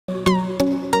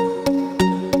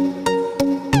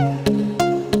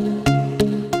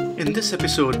this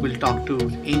episode, we'll talk to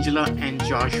Angela and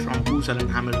Josh from Booz Allen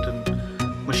Hamilton,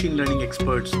 machine learning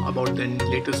experts, about their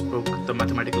latest book, The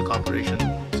Mathematical Corporation.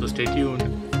 So stay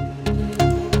tuned.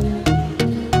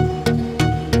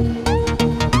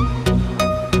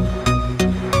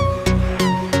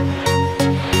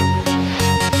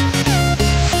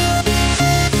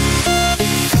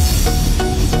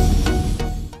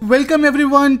 Welcome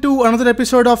everyone to another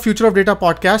episode of Future of Data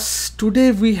podcast.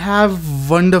 Today we have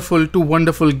two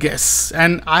wonderful guests,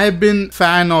 and I've been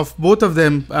fan of both of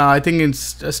them. I think in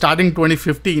starting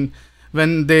 2015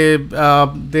 when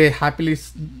they happily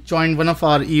joined one of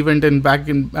our event back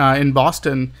in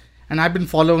Boston, and I've been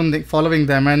following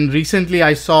them. And recently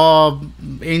I saw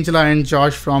Angela and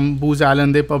Josh from Booz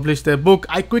Allen. They published their book.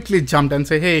 I quickly jumped and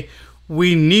say, hey,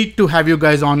 we need to have you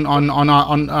guys on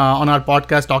our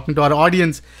podcast talking to our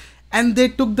audience. And they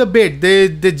took the bait.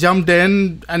 They jumped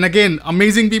in, and again,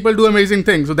 amazing people do amazing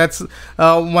things. So that's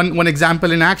one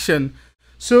example in action.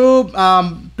 So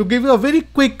to give you a very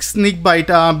quick sneak bite,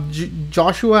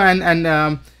 Joshua and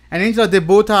Angela, they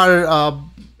both are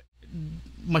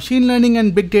machine learning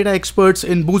and big data experts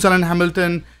in Booz Allen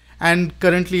Hamilton, and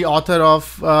currently author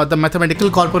of The Mathematical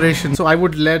Corporation. So I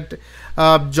would let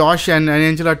Josh and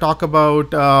Angela talk about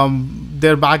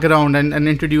their background and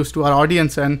introduce to our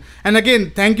audience. And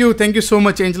again, thank you so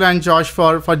much, Angela and Josh,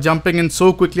 for jumping in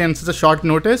so quickly and such a short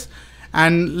notice,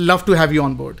 and love to have you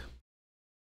on board.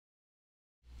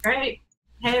 Great.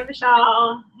 Hey,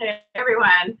 Vishal. Hey,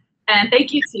 everyone. And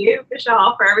thank you to you,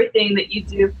 Vishal, for everything that you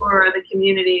do for the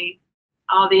community,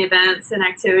 all the events and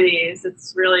activities.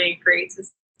 It's really great to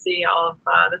see all of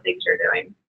the things you're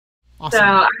doing. Awesome. So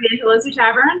I'm Angela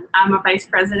Tavern. I'm a vice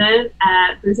president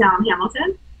at Booz Allen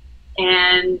Hamilton,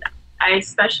 and I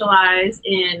specialize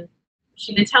in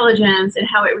machine intelligence and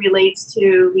how it relates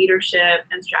to leadership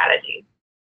and strategy.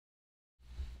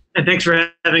 And thanks for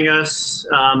having us.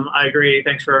 I agree.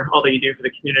 Thanks for all that you do for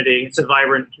the community. It's a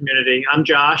vibrant community. I'm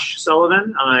Josh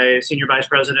Sullivan. I'm a senior vice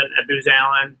president at Booz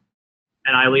Allen,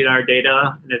 and I lead our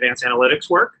data and advanced analytics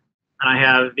work. And I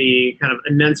have the kind of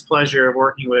immense pleasure of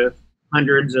working with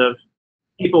hundreds of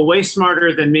people way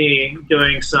smarter than me,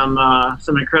 doing some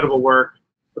incredible work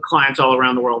with clients all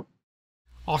around the world.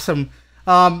 Awesome.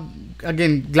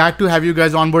 Again, glad to have you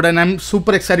guys on board, and I'm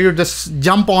super excited to just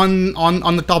jump on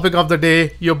the topic of the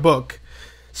day, your book.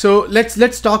 So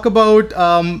let's talk about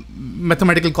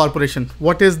Mathematical Corporation.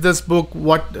 What is this book?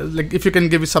 If you can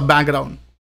give us some background.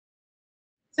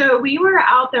 So we were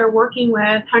out there working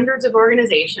with hundreds of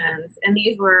organizations, and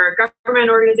these were government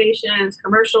organizations,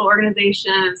 commercial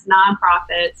organizations,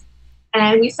 nonprofits,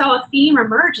 and we saw a theme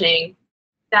emerging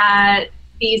that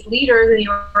these leaders in the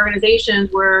organizations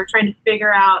were trying to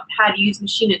figure out how to use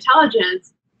machine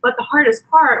intelligence, but the hardest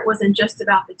part wasn't just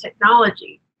about the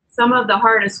technology. Some of the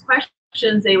hardest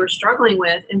questions they were struggling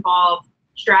with involved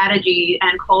strategy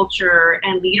and culture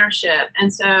and leadership.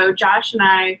 And so Josh and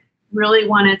I really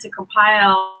wanted to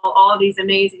compile all of these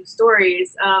amazing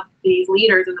stories of these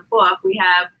leaders in the book. We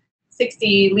have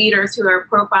 60 leaders who are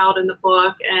profiled in the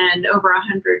book and over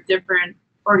 100 different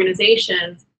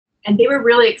organizations. And they were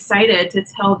really excited to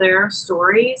tell their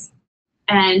stories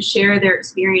and share their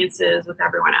experiences with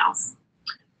everyone else.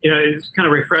 You know, it's kind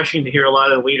of refreshing to hear a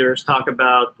lot of the leaders talk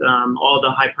about all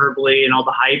the hyperbole and all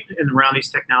the hype around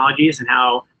these technologies, and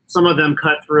how some of them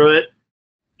cut through it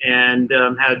and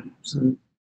had some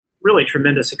really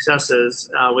tremendous successes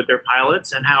with their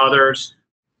pilots, and how others,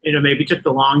 maybe took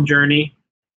the long journey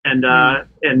and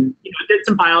did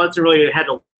some pilots and really had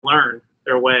to learn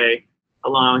their way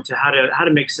along to how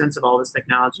to make sense of all this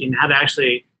technology, and how to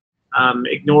actually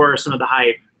ignore some of the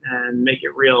hype and make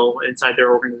it real inside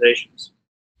their organizations.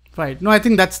 Right. No, I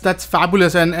think that's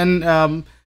fabulous, and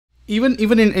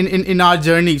even in our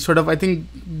journey, sort of, I think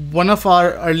one of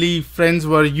our early friends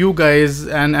were you guys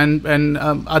and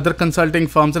other consulting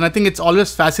firms, and I think it's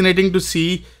always fascinating to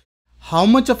see how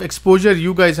much of exposure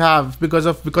you guys have because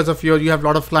of you have a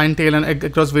lot of clientele and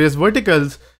across various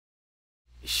verticals,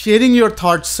 sharing your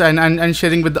thoughts and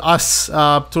sharing with us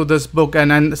through this book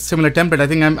and similar template. I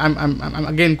think I'm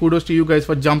again, kudos to you guys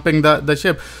for jumping the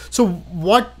ship. So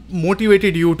what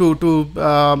motivated you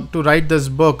to write this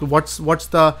book? What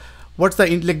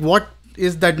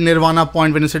is that nirvana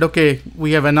point when you said, okay,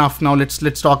 we have enough now,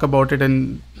 let's talk about it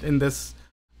in this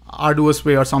arduous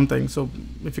way or something? So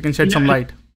if you can shed some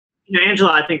light.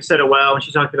 Angela, I think, said it well when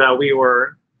she talked about we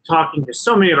were talking to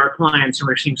so many of our clients, and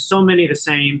we're seeing so many of the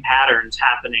same patterns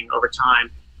happening over time.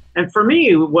 And for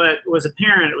me, what was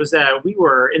apparent was that we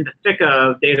were in the thick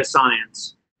of data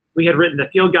science. We had written the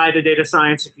field guide to data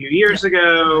science a few years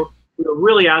ago. We were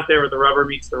really out there where the rubber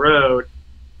meets the road.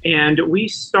 And we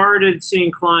started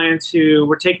seeing clients who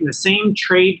were taking the same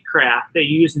trade craft they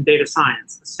use in data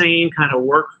science, the same kind of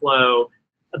workflow,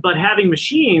 but having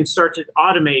machines start to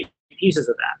automate pieces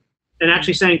of that. And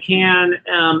actually saying, can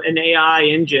an AI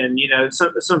engine,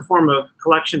 some form of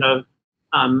collection of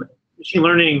machine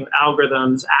learning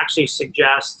algorithms actually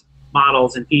suggest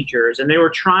models and features? And they were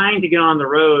trying to get on the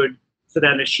road so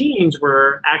that machines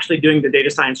were actually doing the data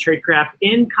science tradecraft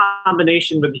in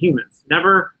combination with the humans,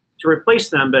 never to replace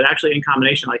them, but actually in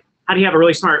combination. Like, how do you have a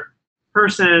really smart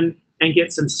person and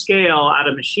get some scale out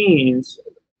of machines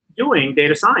doing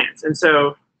data science? And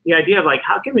so the idea of like,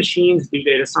 how can machines do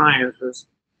data science was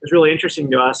really interesting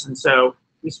to us. And so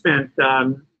we spent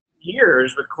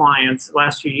years with clients, the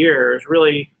last few years,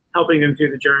 really helping them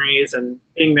through the journeys and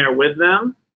being there with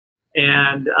them.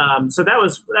 And so that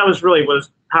was really what was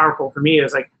powerful for me,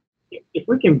 is like, if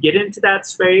we can get into that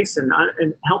space and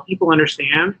help people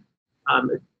understand,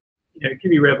 it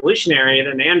can be revolutionary. And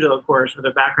then Angela, of course, with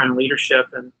her background in leadership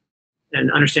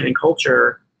and understanding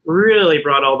culture, really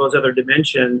brought all those other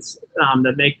dimensions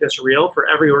that make this real for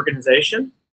every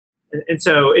organization. And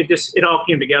so it all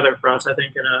came together for us, I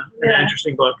think, in an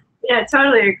interesting book. Yeah,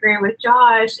 totally agree with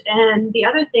Josh. And the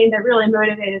other thing that really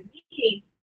motivated me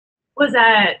was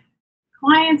that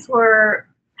clients were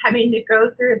having to go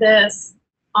through this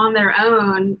on their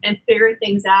own and figure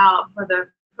things out for the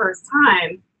first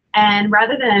time. And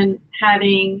rather than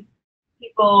having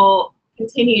people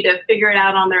continue to figure it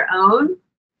out on their own,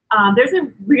 there's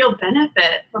a real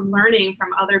benefit from learning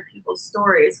from other people's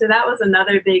stories. So that was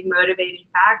another big motivating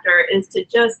factor, is to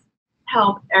just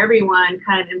help everyone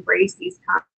kind of embrace these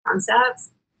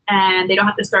concepts. And they don't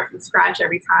have to start from scratch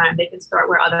every time. They can start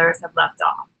where others have left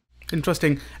off.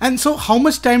 Interesting. And so how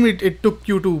much time it took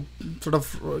you to sort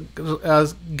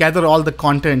of gather all the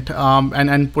content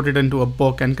and put it into a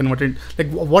book and convert it? Like,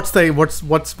 what's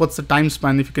the time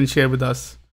span, if you can share with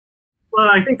us? Well,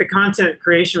 I think the content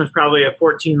creation was probably a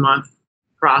 14-month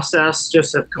process,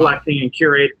 just of collecting and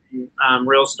curating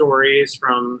real stories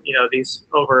from these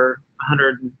over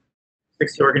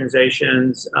 160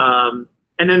 organizations,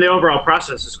 and then the overall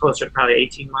process is closer to probably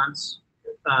 18 months.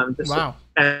 Wow.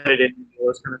 Editing,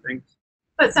 those kind of things.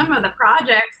 But some of the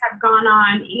projects have gone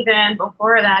on even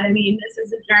before that. I mean, this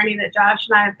is a journey that Josh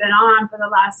and I have been on for the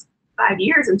last 5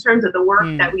 years in terms of the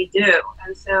work that we do.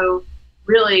 And so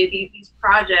really these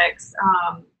projects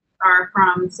are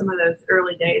from some of those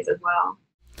early days as well.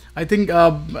 I think,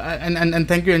 and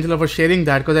thank you, Angela, for sharing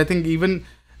that, because I think even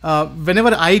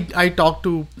whenever I talk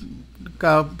to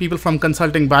people from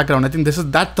consulting background, I think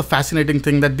that's the fascinating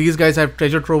thing, that these guys have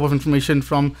treasure trove of information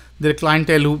from their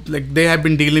clientele who, like, they have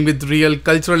been dealing with real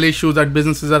cultural issues that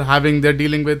businesses are having. They're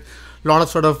dealing with a lot of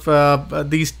sort of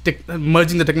these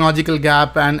merging the technological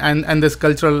gap and this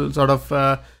cultural sort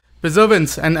of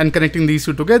preservance and connecting these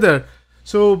two together.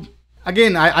 So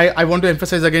again, I want to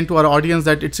emphasize again to our audience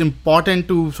that it's important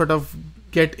to sort of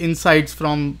get insights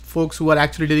from folks who are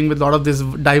actually dealing with a lot of this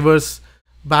diverse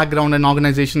background and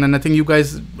organization. And I think you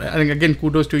guys, and again,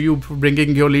 kudos to you for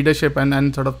bringing your leadership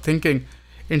and sort of thinking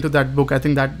into that book. I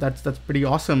think that's pretty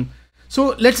awesome.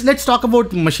 So let's talk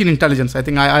about machine intelligence. I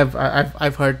think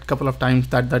I've heard a couple of times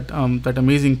that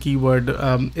amazing keyword.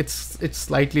 It's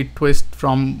slightly twist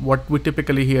from what we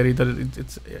typically hear. Either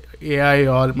it's AI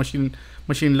or machine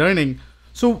learning.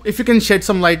 So if you can shed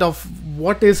some light of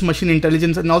what is machine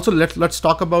intelligence, and also let's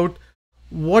talk about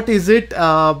what is it.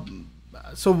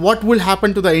 So what will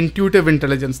happen to the intuitive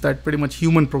intelligence that pretty much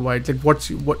human provides? Like, what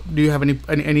do you have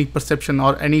any perception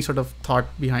or any sort of thought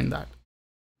behind that?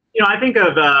 I think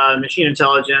of machine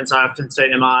intelligence. I often say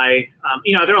MI.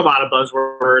 There are a lot of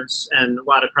buzzwords and a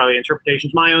lot of probably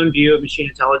interpretations. My own view of machine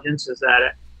intelligence is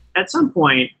that at some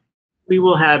point we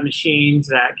will have machines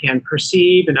that can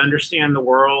perceive and understand the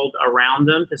world around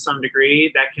them to some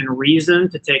degree, that can reason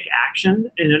to take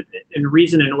action and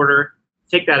reason in order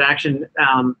to take that action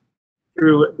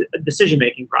through a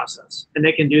decision-making process. And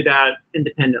they can do that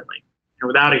independently and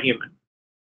without a human.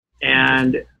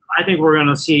 And I think we're going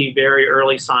to see very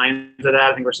early signs of that.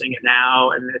 I think we're seeing it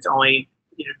now. And it's only,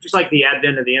 just like the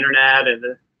advent of the internet and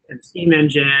the steam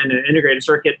engine and integrated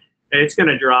circuit, it's going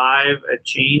to drive a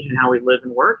change in how we live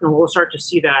and work. And we'll start to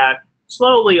see that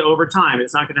slowly over time.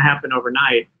 It's not going to happen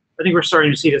overnight. I think we're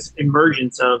starting to see this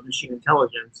emergence of machine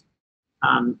intelligence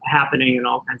happening in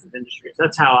all kinds of industries.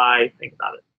 That's how I think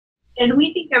about it. And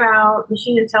we think about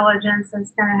machine intelligence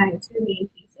as kind of having two main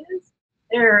pieces.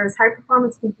 There's high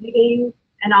performance computing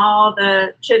and all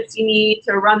the chips you need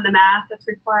to run the math that's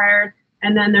required.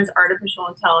 And then there's artificial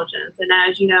intelligence. And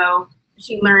as you know,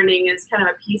 machine learning is kind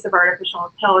of a piece of artificial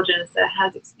intelligence that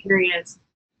has experienced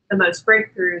the most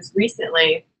breakthroughs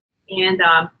recently. And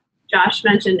Josh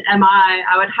mentioned MI.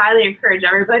 I would highly encourage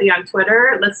everybody on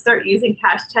Twitter, let's start using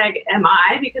hashtag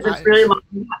MI because it's really long.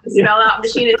 You have to spell out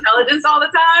machine intelligence all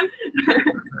the time.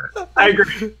 I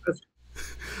agree.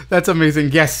 That's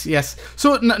amazing. Yes, yes.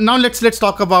 So now let's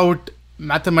talk about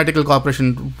mathematical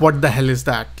corporation. What the hell is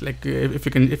that? Like, if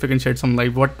you can shed some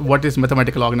light, what is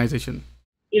mathematical organization?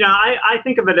 I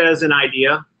think of it as an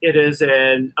idea. It is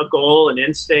a goal, an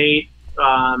end state.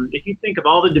 If you think of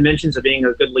all the dimensions of being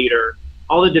a good leader,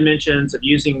 all the dimensions of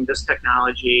using this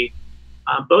technology,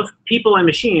 both people and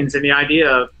machines, and the idea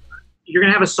of you're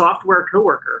going to have a software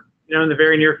coworker, in the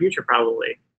very near future,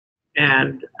 probably.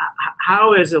 And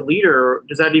how, as a leader,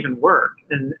 does that even work?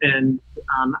 And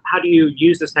how do you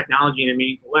use this technology in a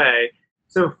meaningful way?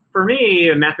 So for me,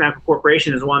 a mathematical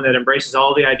corporation is one that embraces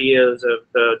all the ideas of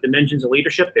the dimensions of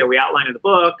leadership that we outline in the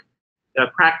book, the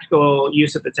practical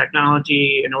use of the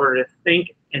technology in order to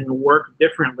think and work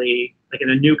differently, like in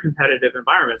a new competitive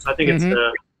environment. So I think it's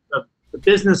the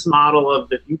business model of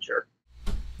the future.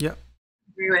 Yeah.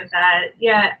 Agree with that.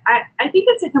 Yeah, I think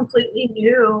it's a completely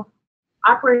new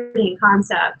operating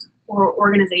concept for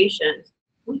organizations.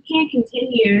 We can't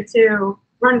continue to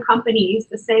run companies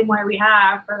the same way we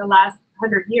have for the last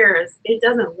 100 years. It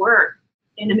doesn't work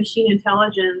in a machine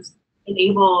intelligence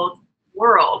enabled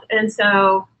world. And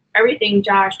so everything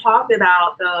Josh talked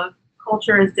about, the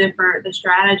culture is different, the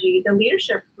strategy, the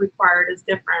leadership required is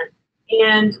different.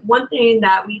 And one thing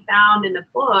that we found in the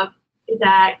book is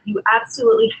that you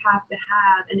absolutely have to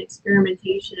have an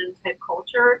experimentation type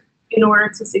culture in order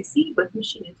to succeed with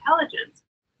machine intelligence.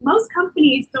 Most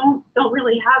companies don't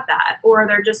really have that, or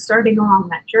they're just starting along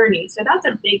that journey. So that's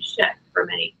a big shift for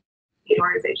many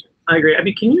organizations. I agree. I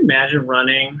mean, can you imagine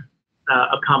running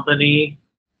a company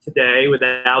today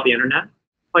without the internet?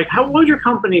 Like, how would your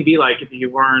company be like if you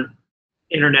weren't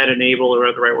internet enabled, or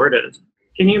whatever the right word is?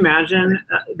 Can you imagine?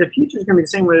 The future is going to be the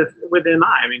same with MI.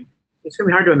 I mean, it's going to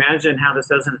be hard to imagine how this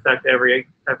doesn't affect every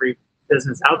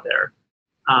business out there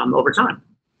over time.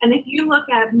 And if you look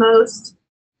at most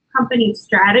company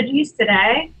strategies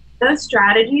today, those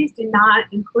strategies do not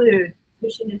include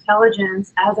machine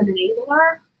intelligence as an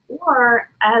enabler or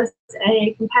as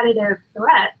a competitive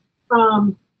threat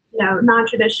from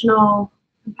non-traditional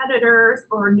competitors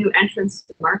or new entrants to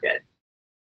the market.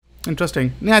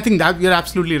 Interesting. Yeah, I think that you're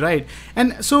absolutely right.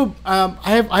 And so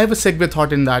I have a segue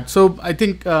thought in that. So I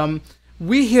think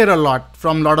we hear a lot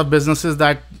from a lot of businesses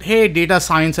that, hey, data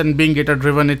science and being data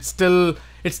driven, it's still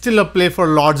a play for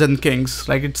lords and kings.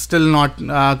 Like, it's still not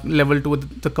level to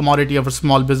the commodity of a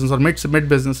small business or mid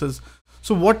businesses.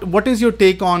 So what is your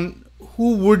take on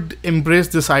who would embrace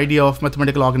this idea of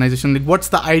mathematical organization? Like, what's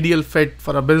the ideal fit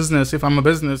for a business, if I'm a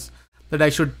business, that I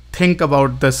should think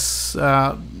about this? Do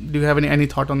you have any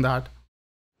thought on that?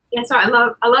 Yeah, so I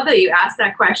love that you asked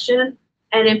that question.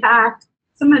 And in fact,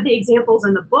 some of the examples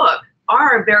in the book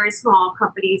are very small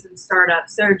companies and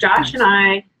startups. So Josh and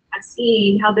I have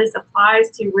seen how this applies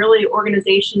to really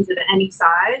organizations of any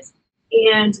size.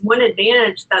 And one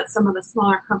advantage that some of the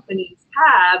smaller companies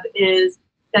have is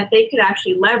that they could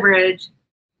actually leverage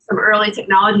some early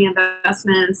technology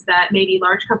investments that maybe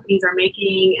large companies are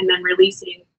making and then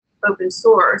releasing open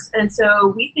source. And so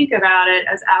we think about it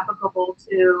as applicable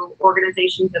to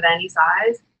organizations of any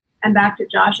size. And back to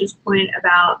Josh's point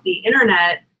about the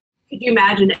internet, could you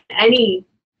imagine any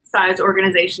size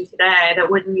organization today that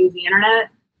wouldn't use the internet?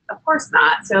 Of course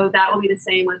not. So that will be the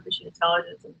same with machine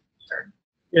intelligence in the future.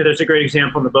 Yeah, there's a great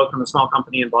example in the book from a small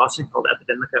company in Boston called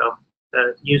Epidemico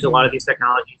that use a lot of these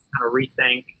technologies to kind of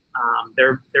rethink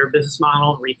their business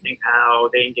model, rethink how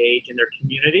they engage in their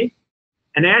community.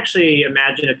 And they actually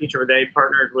imagine a future where they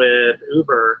partnered with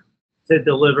Uber to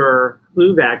deliver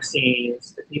flu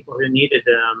vaccines to people who needed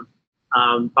them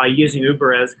by using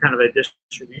Uber as kind of a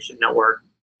distribution network.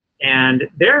 And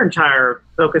their entire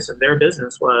focus of their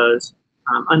business was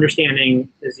understanding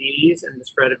disease and the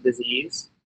spread of disease,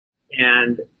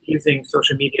 and using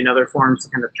social media and other forms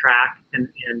to kind of track and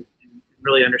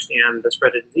really understand the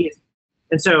spread of disease.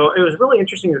 And so it was really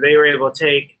interesting that they were able to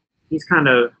take these kind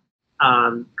of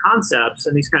concepts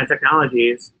and these kind of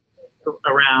technologies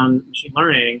around machine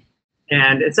learning,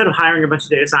 and instead of hiring a bunch of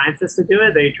data scientists to do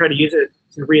it, they try to use it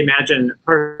to reimagine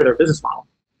part of their business model.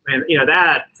 And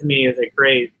that to me is a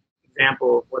great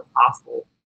example of what's possible with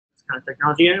this kind of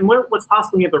technology, and what's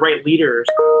possible when you have the right leaders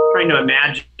trying to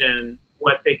imagine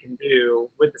what they can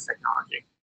do with this technology.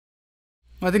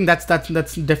 I think that's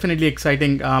definitely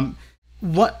exciting.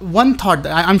 One thought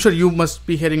I'm sure you must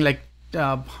be hearing with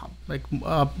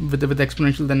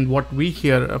exponential than what we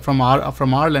hear from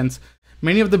our lens.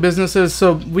 Many of the businesses,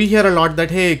 so we hear a lot that,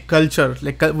 hey, culture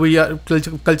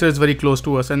is very close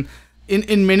to us, and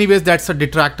in many ways that's a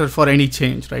detractor for any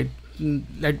change, right?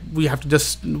 like we have to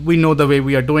just, we know the way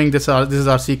we are doing this, this is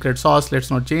our secret sauce,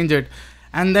 let's not change it.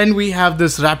 And then we have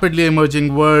this rapidly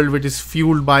emerging world which is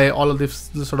fueled by all of this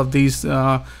sort of these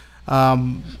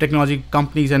technology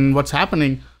companies and what's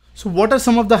happening. So what are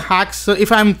some of the hacks? So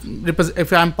if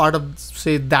I'm part of,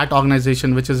 say, that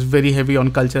organization which is very heavy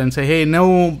on culture, and say, hey,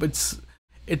 no, it's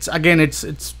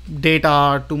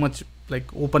data, too much like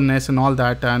openness and all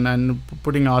that, and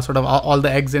putting our sort of all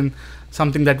the eggs in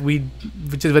something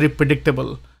which is very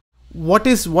predictable. What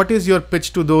is your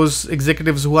pitch to those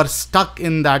executives who are stuck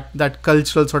in that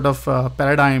cultural sort of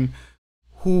paradigm,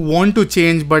 who want to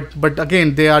change, but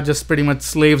again, they are just pretty much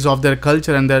slaves of their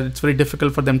culture, and it's very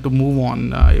difficult for them to move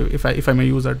on, if I may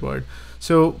use that word.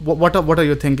 So what are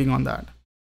you thinking on that?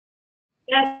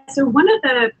 Yeah, so one of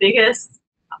the biggest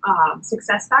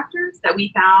success factors that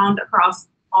we found across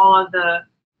all of the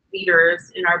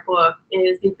leaders in our book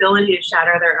is the ability to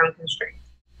shatter their own constraints.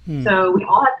 So we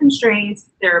all have constraints.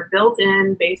 They're built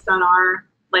in based on our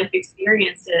life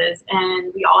experiences,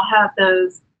 and we all have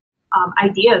those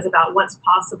ideas about what's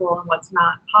possible and what's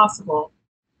not possible.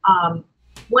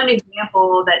 One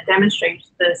example that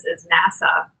demonstrates this is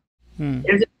NASA.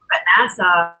 There's a group at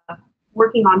NASA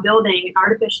working on building an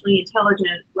artificially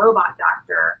intelligent robot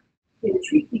doctor to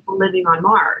treat people living on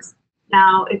Mars.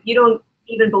 Now, if you don't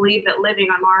even believe that living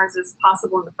on Mars is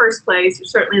possible in the first place, you're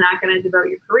certainly not going to devote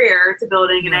your career to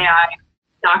building an AI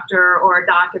doctor or a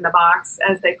doc in the box,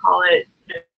 as they call it,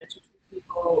 to treat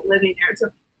people living there.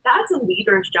 So that's a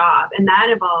leader's job, and that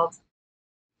involves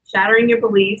shattering your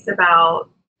beliefs about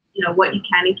what you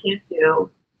can and can't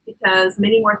do, because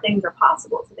many more things are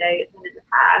possible today than in the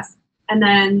past, and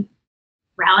then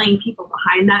rallying people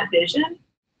behind that vision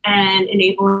and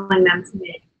enabling them to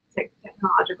make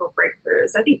technological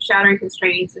breakthroughs. I think shattering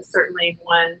constraints is certainly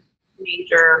one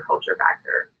major culture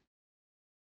factor.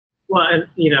 Well, and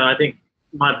I think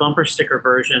my bumper sticker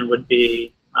version would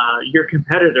be your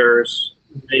competitors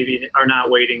maybe are not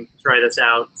waiting to try this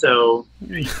out. So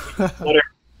you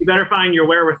better find your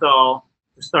wherewithal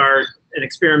to start an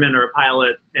experiment or a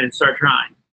pilot and start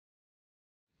trying.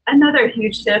 Another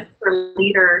huge shift for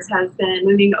leaders has been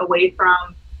moving away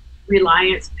from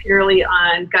reliance purely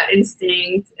on gut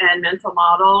instinct and mental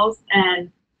models,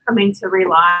 and coming to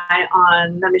rely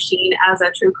on the machine as a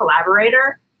true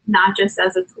collaborator, not just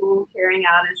as a tool carrying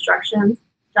out instructions.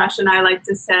 Josh and I like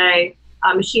to say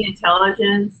machine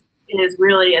intelligence is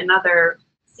really another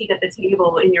seat at the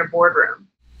table in your boardroom.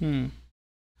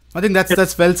 I think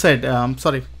that's well said.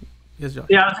 Sorry. Yes, Josh.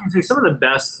 Yeah, I was going to say some of the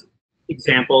best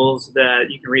examples that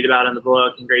you can read about in the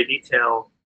book in great detail.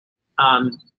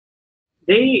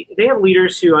 They have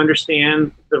leaders who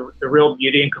understand the real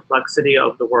beauty and complexity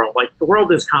of the world. Like, the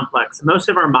world is complex. Most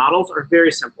of our models are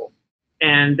very simple,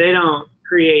 and they don't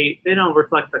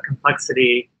reflect the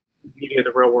complexity and beauty of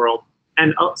the real world.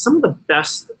 And some of the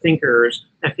best thinkers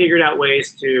have figured out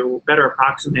ways to better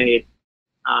approximate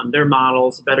their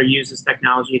models, better use this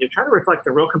technology to try to reflect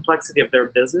the real complexity of their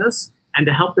business and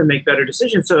to help them make better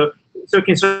decisions. So it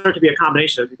can start to be a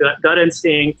combination of gut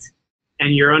instinct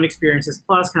and your own experiences,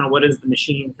 plus kind of what is the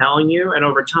machine telling you, and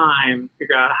over time,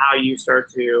 figure out how you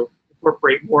start to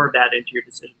incorporate more of that into your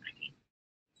decision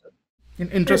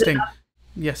making. Interesting.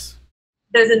 Yes.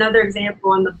 There's another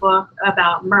example in the book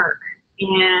about Merck,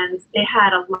 and they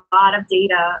had a lot of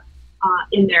data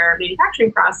in their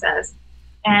manufacturing process.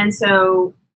 And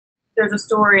so there's a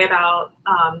story about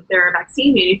their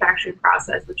vaccine manufacturing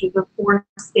process, which is a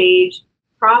 4-stage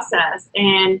process.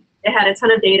 And they had a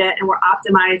ton of data and were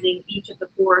optimizing each of the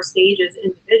 4 stages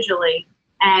individually.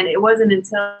 And it wasn't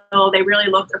until they really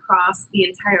looked across the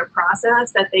entire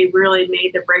process that they really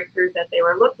made the breakthroughs that they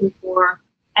were looking for.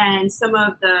 And some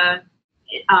of the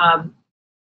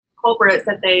culprits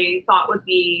that they thought would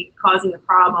be causing the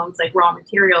problems, like raw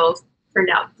materials,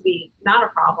 turned out to be not a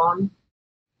problem.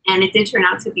 And it did turn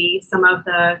out to be some of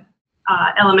the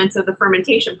elements of the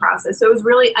fermentation process. So it was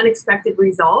really unexpected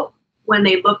result when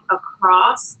they looked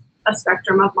across a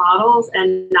spectrum of models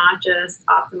and not just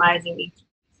optimizing each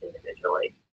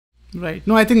individually. Right.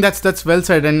 No, I think that's well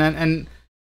said, and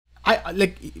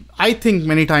I think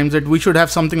many times that we should have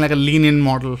something like a lean-in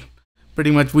model. Pretty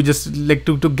much, we just like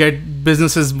to get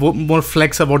businesses more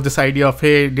flex about this idea of,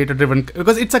 hey, data-driven,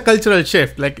 because it's a cultural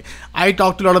shift. Like, I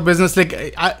talk to a lot of business,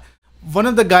 one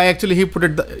of the guy actually,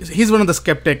 he's one of the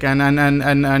skeptic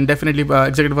and definitely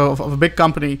executive of a big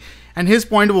company, and his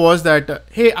point was that,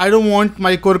 hey, I don't want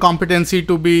my core competency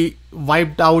to be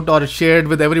wiped out or shared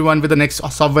with everyone with the next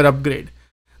software upgrade.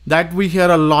 That we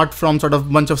hear a lot from sort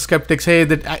of bunch of skeptics. Hey,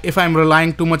 that if I'm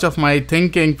relying too much of my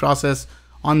thinking process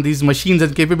on these machines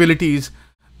and capabilities,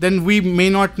 then we may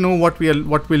not know what we'll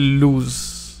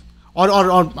lose, or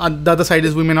the other side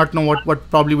is we may not know what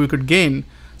probably we could gain.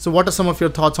 So what are some of your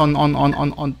thoughts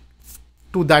on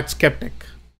to that skeptic?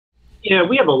 Yeah,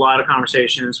 we have a lot of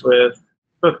conversations with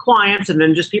both clients and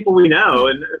then just people we know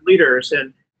and leaders,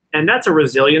 and that's a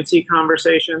resiliency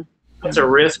conversation. That's a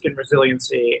risk and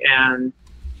resiliency. And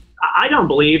I don't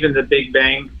believe in the Big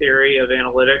Bang theory of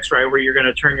analytics, right, where you're going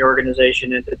to turn your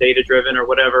organization into data-driven or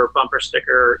whatever bumper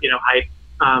sticker, hype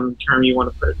term you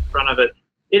want to put in front of it.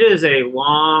 It is a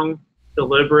long,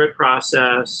 deliberate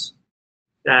process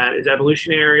that is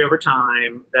evolutionary over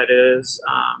time, that is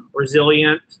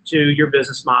resilient to your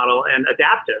business model and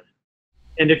adaptive.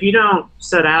 And if you don't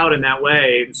set out in that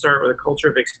way and start with a culture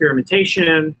of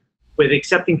experimentation, with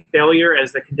accepting failure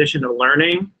as the condition of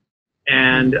learning,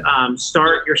 and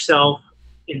start yourself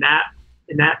in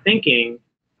that thinking,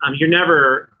 you're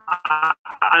never,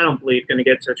 I don't believe, going to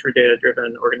get to a true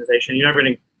data-driven organization. You're never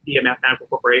going to be a mathematical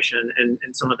corporation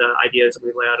and some of the ideas that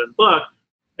we lay out in the book.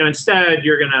 And instead,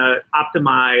 you're going to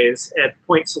optimize at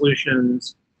point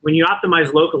solutions. When you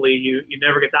optimize locally, you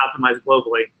never get to optimize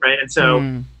globally, right? And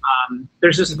so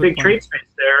there's just a big trade space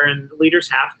there, and leaders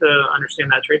have to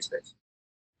understand that trade space.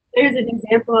 There's an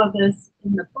example of this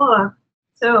in the book.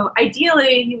 So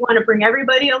ideally, you want to bring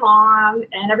everybody along,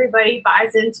 and everybody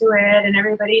buys into it, and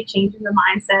everybody changes the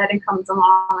mindset and comes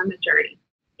along on the journey.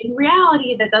 In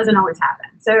reality, that doesn't always happen.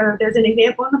 So there's an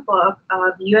example in the book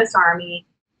of the U.S. Army.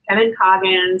 Kevin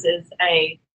Coggins is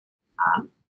a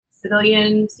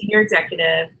civilian senior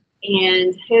executive,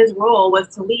 and his role was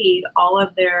to lead all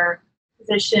of their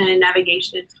position,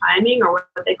 navigation, and timing, or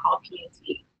what they call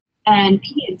P&T. And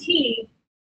P&T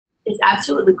is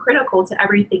absolutely critical to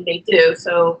everything they do.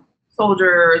 So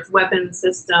soldiers, weapons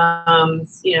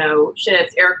systems,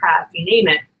 ships, aircraft, you name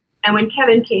it. And when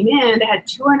Kevin came in, they had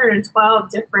 212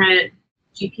 different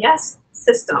GPS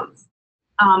systems.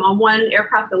 On one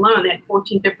aircraft alone, they had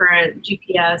 14 different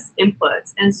GPS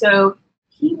inputs. And so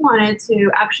he wanted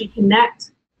to actually connect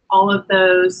all of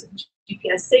those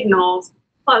GPS signals,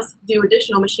 plus do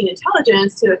additional machine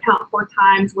intelligence to account for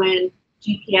times when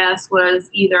GPS was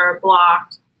either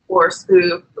blocked or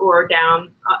spoofed or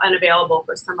down, unavailable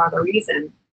for some other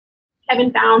reason.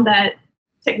 Kevin found that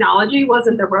technology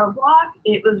wasn't the roadblock,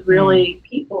 it was really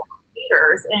people,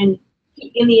 leaders. And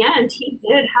in the end, he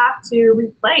did have to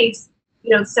replace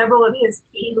several of his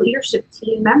key leadership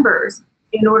team members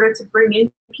in order to bring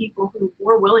in people who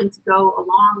were willing to go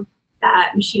along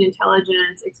that machine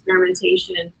intelligence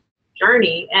experimentation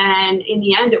journey. And in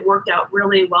the end, it worked out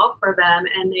really well for them,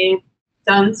 and they've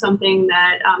done something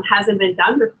that hasn't been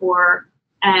done before,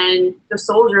 and the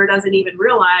soldier doesn't even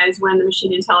realize when the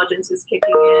machine intelligence is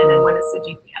kicking in and when it's the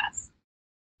GPS.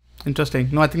 Interesting.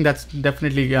 No, I think that's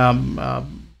definitely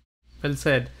well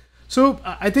said. So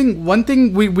I think one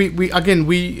thing we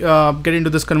get into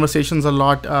these conversations a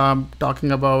lot,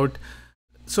 talking about.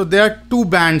 So there are two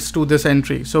bands to this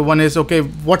entry. So one is, okay,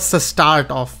 what's the start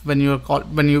of when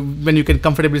you can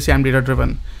comfortably say I'm data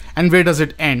driven, and where does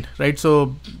it end, right?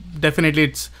 So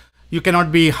definitely you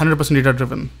cannot be 100% data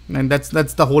driven, and that's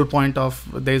the whole point of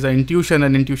there's an intuition,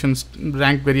 and intuitions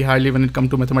rank very highly when it comes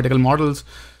to mathematical models.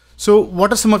 So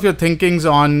what are some of your thinkings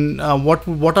on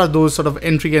what are those sort of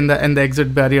entry and the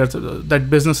exit barriers that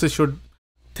businesses should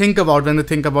think about when they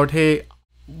think about, hey,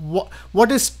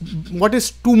 what is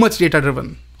too much data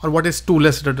driven, or what is too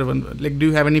less data driven? Like, do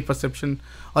you have any perception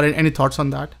or any thoughts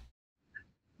on that?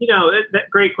 That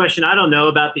great question. I don't know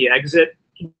about the exit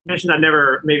condition. I've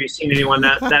never maybe seen anyone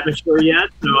that mature yet.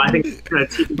 So I think kind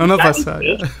of none of us are.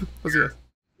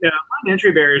 On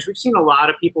entry barriers, we've seen a lot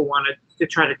of people want to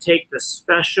try to take the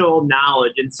special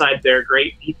knowledge inside their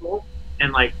great people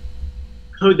and like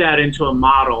code that into a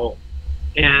model.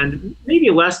 And maybe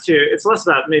it's less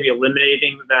about maybe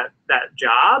eliminating that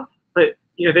job, but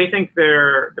they think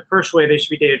the first way they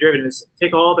should be data driven is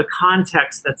take all the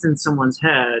context that's in someone's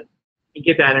head and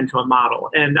get that into a model.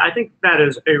 And I think that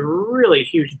is a really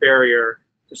huge barrier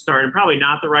to start, and probably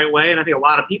not the right way. And I think a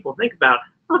lot of people think about,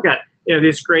 I've got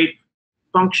this great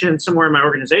function somewhere in my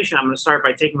organization, I'm going to start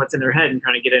by taking what's in their head and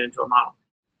trying to get it into a model.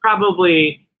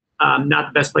 Probably not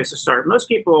the best place to start. Most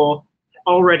people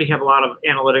already have a lot of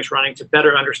analytics running to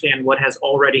better understand what has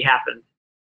already happened.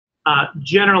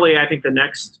 Generally, I think the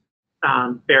next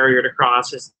barrier to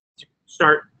cross is to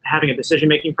start having a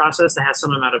decision-making process that has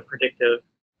some amount of predictive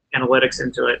analytics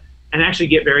into it, and actually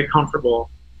get very comfortable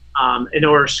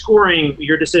or scoring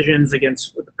your decisions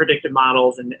against the predictive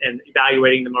models and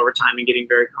evaluating them over time and getting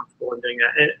very comfortable in doing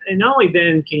that. And only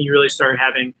then can you really start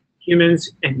having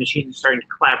humans and machines starting to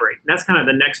collaborate. And that's kind of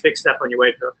the next big step on your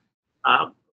way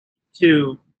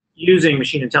to using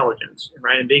machine intelligence,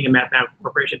 right? And being a mathematical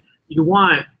corporation. You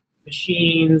want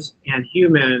machines and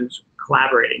humans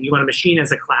collaborating. You want a machine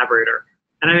as a collaborator.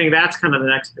 And I think that's kind of the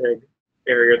next big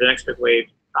barrier, the next big wave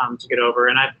to get over.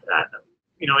 And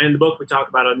in the book, we talk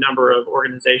about a number of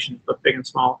organizations, both big and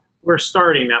small. We're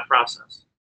starting that process.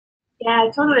 Yeah,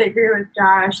 I totally agree with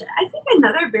Josh. I think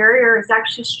another barrier is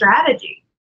actually strategy.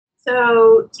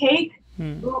 So take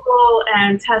Google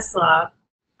and Tesla,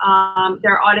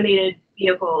 they're automated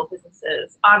vehicle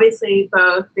businesses. Obviously,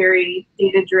 both very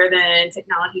data-driven,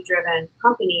 technology-driven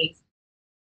companies.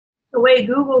 The way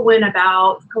Google went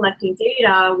about collecting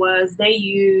data was they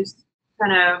used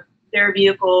kind of their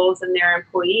vehicles and their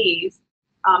employees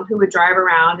who would drive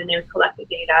around and they would collect the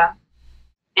data.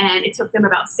 And it took them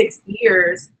about 6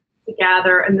 years to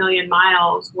gather 1 million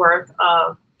miles worth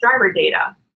of driver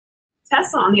data.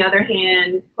 Tesla, on the other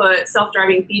hand, put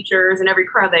self-driving features in every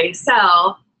car they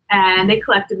sell, and they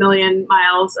collect 1 million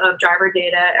miles of driver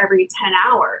data every 10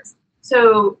 hours.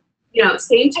 So,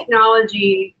 same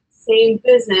technology, same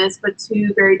business, but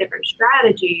two very different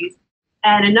strategies.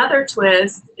 And another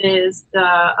twist is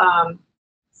the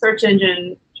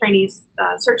Chinese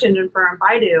search engine firm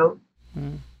Baidu.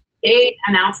 They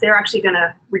announced they're actually going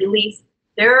to release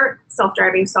their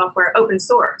self-driving software open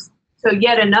source. So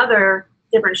yet another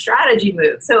different strategy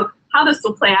move. So how this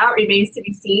will play out remains to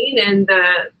be seen, and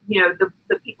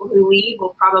the people who lead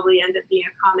will probably end up being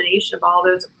a combination of all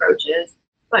those approaches.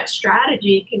 But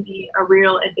strategy can be a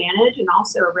real advantage and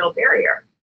also a real barrier.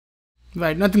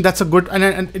 Right. I think that's a good,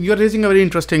 and you're raising a very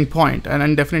interesting point,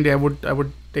 and definitely I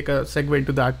would take a segue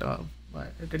into that,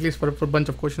 at least for a bunch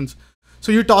of questions.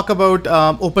 So you talk about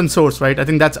open source, right? I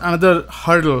think that's another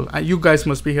hurdle. You guys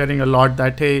must be hearing a lot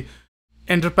that, hey,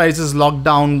 enterprises locked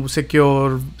down,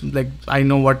 secure, like I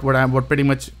know what pretty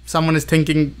much someone is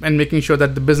thinking and making sure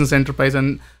that the business enterprise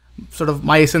and sort of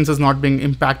my essence is not being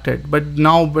impacted. But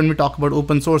now when we talk about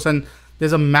open source, and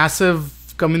there's a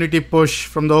massive community push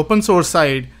from the open source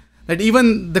side, that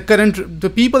even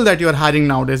the people that you're hiring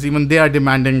nowadays, even they are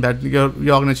demanding that your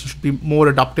organization should be more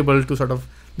adaptable to sort of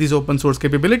these open source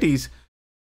capabilities.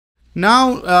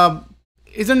 Now,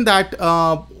 isn't that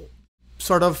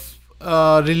sort of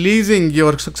releasing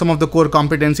some of the core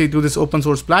competency to this open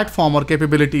source platform or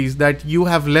capabilities that you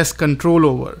have less control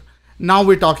over? Now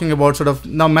we're talking about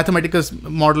now Mathematical's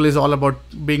model is all about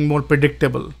being more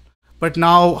predictable. But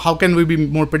now how can we be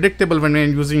more predictable when we're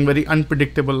using very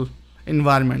unpredictable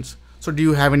environments? So do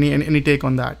you have any take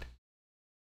on that?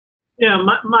 Yeah,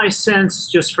 my sense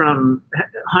just from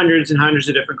hundreds and hundreds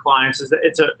of different clients is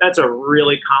that that's a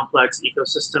really complex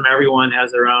ecosystem. Everyone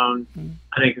has their own,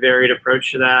 I think, varied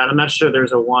approach to that. I'm not sure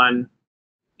there's a one,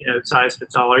 size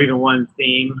fits all or even one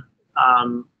theme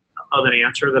of an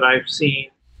answer that I've seen.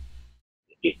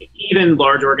 Even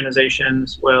large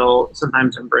organizations will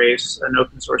sometimes embrace an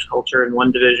open source culture in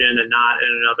one division and not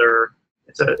in another.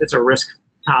 It's a risk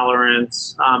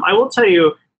tolerance. I will tell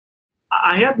you,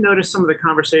 I have noticed some of the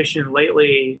conversation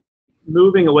lately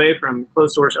moving away from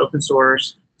closed source, open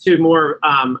source to more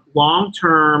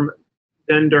long-term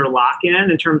vendor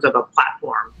lock-in in terms of a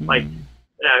platform. Like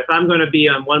if I'm going to be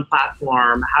on one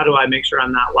platform, how do I make sure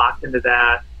I'm not locked into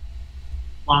that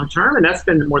long-term? And that's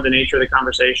been more the nature of the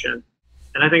conversation.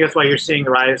 And I think that's why you're seeing the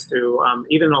rise to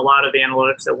even a lot of the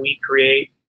analytics that we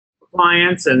create for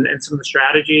clients and some of the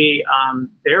strategy.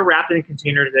 They're wrapped in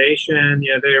containerization.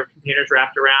 They're containers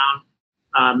wrapped around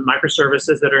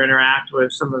microservices that are interact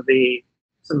with some of the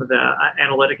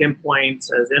analytic endpoints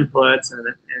as inputs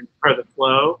and part of the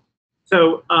flow.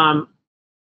 So I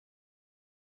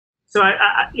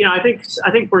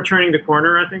think we're turning the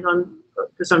corner. I think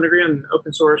to some degree on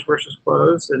open source versus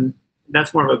closed, and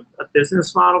that's more of a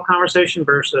business model conversation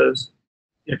versus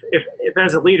if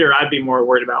as a leader I'd be more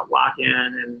worried about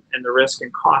lock-in and the risk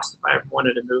and cost if I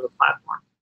wanted to move a platform.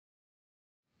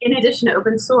 In addition to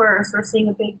open source, we're seeing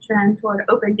a big trend toward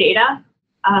open data.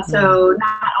 So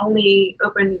not only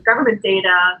open government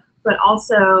data, but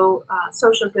also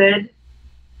social good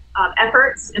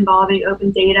efforts involving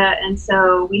open data. And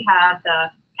so we have the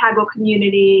Kaggle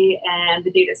community and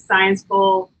the data science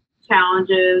bowl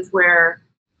challenges where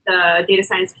the data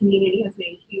science community has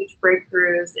made huge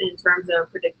breakthroughs in terms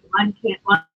of predicting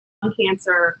lung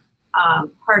cancer,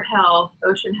 heart health,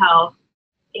 ocean health.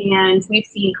 And we've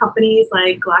seen companies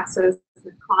like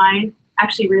GlaxoSmithKline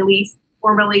actually release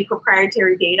formally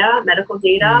proprietary data, medical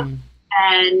data,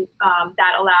 and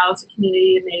that allows the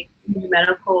community to make new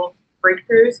medical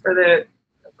breakthroughs for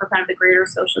kind of the greater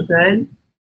social good.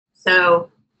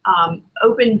 So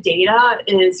open data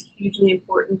is hugely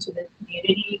important to the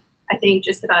community. I think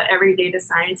just about every data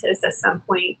scientist at some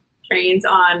point trains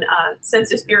on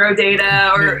Census Bureau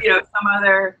data or some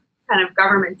other kind of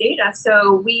government data.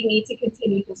 So we need to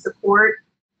continue to support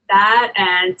that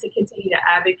and to continue to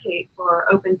advocate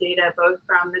for open data, both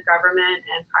from the government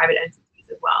and private entities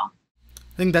as well.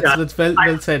 I think that's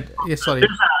well said. Yes, sorry.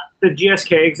 The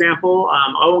GSK example.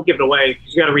 I won't give it away.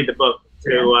 You got to read the book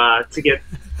to get.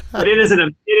 But it is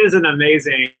an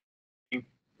amazing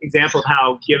example of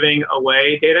how giving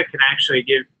away data can actually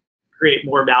create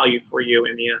more value for you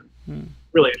in the end.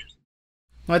 Really interesting.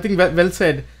 I think well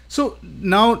said. So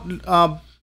now,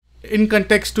 in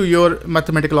context to your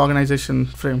mathematical organization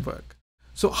framework,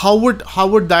 so how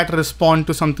would that respond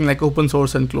to something like open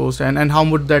source and closed, and how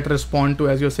would that respond to,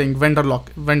 as you're saying, vendor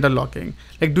locking?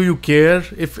 Like, do you care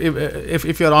if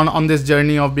you're on this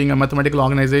journey of being a mathematical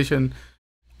organization?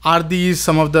 Are these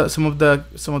some of the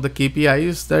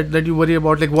KPIs that you worry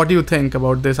about? Like, what do you think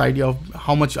about this idea of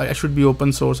how much I should be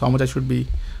open source, how much I should be,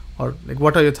 or like,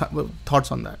 what are your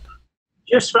thoughts on that?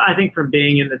 Just I think from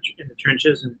being in the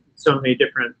trenches and so many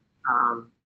different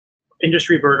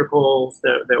industry verticals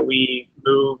that we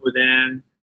move within,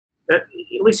 that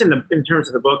at least in terms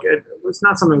of the book, it's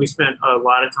not something we spent a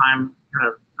lot of time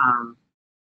kind of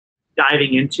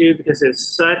diving into, because it's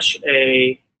such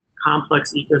a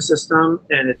complex ecosystem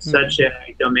and it's such a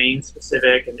domain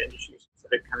specific and industry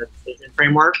specific kind of decision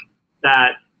framework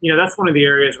that, that's one of the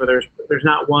areas where there's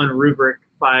not one rubric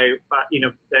by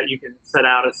that you can set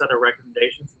out a set of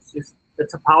recommendations. It's just the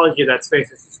topology of that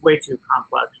space is just way too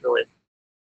complex, really.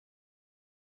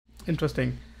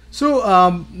 Interesting.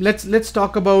 So let's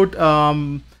talk about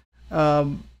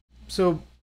so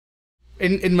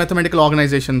in mathematical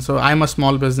organizations. So I'm a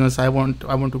small business. I want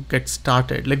to get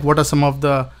started. Like, what are some of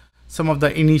the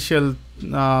initial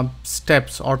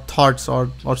steps or thoughts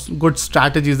or good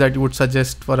strategies that you would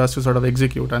suggest for us to sort of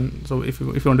execute? And so if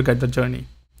you want to get the journey,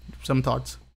 some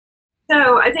thoughts.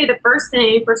 So I'd say the first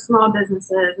thing for small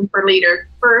businesses and for leaders,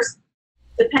 first,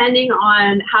 depending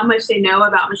on how much they know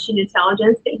about machine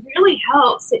intelligence, it really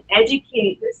helps to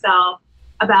educate yourself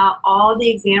about all the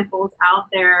examples out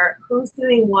there, who's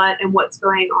doing what and what's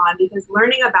going on, because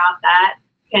learning about that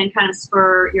can kind of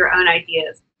spur your own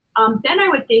ideas. Then I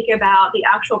would think about the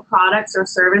actual products or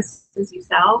services you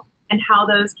sell and how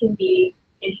those can be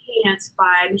enhanced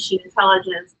by machine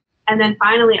intelligence. And then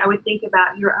finally, I would think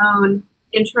about your own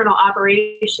internal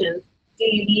operations. Do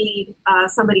you need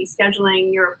somebody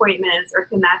scheduling your appointments, or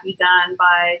can that be done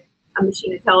by a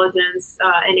machine intelligence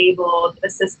enabled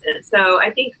assistant? So I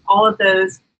think all of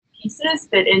those pieces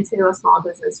fit into a small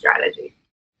business strategy.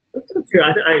 That's true.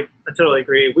 I totally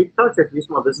agree. We've talked to a few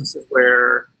small businesses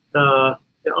where the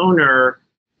owner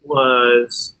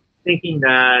was thinking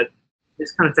that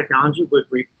this kind of technology would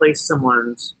replace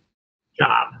someone's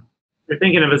job. They're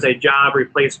thinking of it as a job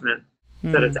replacement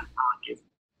set of technologies.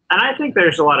 And I think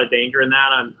there's a lot of danger in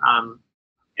that.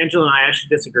 Angela and I actually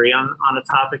disagree on a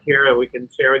topic here that we can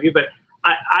share with you. But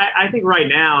I think right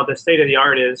now the state of the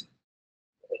art is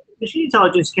machine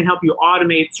intelligence can help you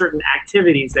automate certain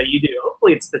activities that you do.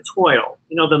 Hopefully it's the toil,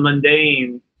 the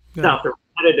mundane stuff, the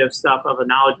repetitive stuff of a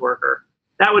knowledge worker.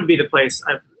 That would be the place,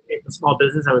 if a small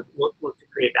business, I would look to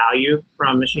create value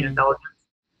from machine intelligence.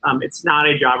 It's not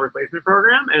a job replacement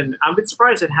program. And I've been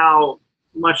surprised at how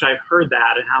much I've heard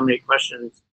that and how many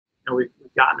questions we've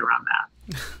gotten around that.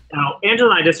 Now,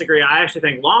 Angela and I disagree. I actually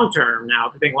think long-term now,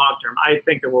 if you think long-term, I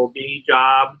think there will be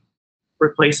job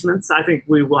replacements. I think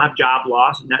we will have job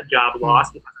loss, net job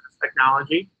loss because of this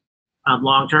technology.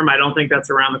 Long-term, I don't think that's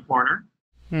around the corner.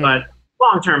 But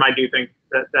long-term, I do think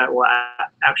that will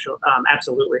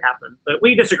absolutely happen. But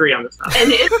we disagree on this stuff.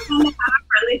 And it's fun to have a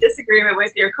friendly disagreement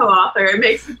with your co-author. It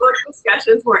makes the book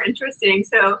discussions more interesting.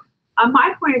 So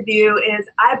my point of view is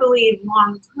I believe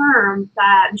long-term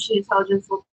that machine intelligence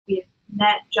will be a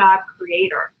net job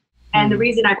creator. And the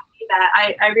reason I believe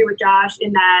that, I agree with Josh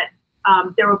in that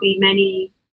there will be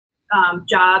many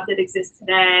jobs that exist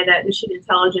today that machine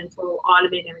intelligence will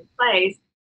automate and replace.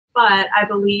 But I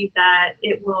believe that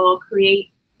it will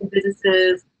create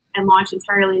businesses and launch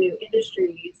entirely new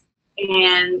industries,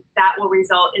 and that will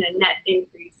result in a net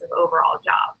increase of overall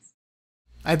jobs.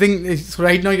 I think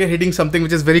right now you're hitting something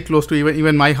which is very close to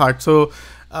even my heart. So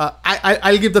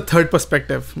I'll give the third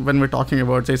perspective when we're talking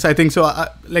about this. I think so.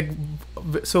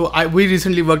 We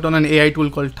recently worked on an AI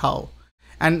tool called Tau,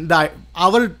 and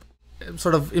our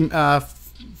sort of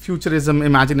futurism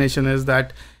imagination is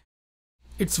that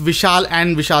it's Vishal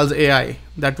and Vishal's AI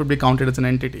that would be counted as an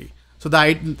entity. So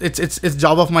it's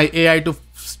job of my AI to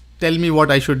tell me what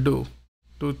I should do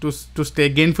to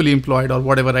stay gainfully employed or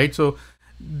whatever, right? So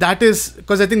that is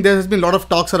because I think there has been a lot of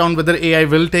talks around whether AI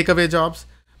will take away jobs,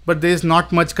 but there's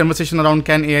not much conversation around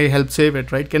can AI help save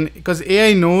it, right? Because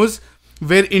AI knows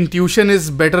where intuition is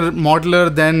better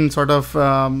modeler than sort of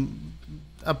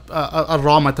a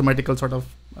raw mathematical sort of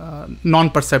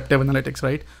non-perceptive analytics,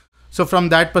 right? So from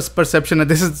that perception,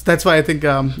 that's why I think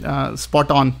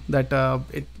spot on that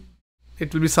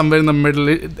it will be somewhere in the middle.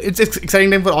 It's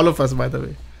exciting time for all of us, by the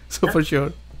way. So for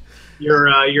sure, your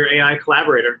AI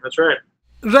collaborator. That's right.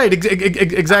 Right,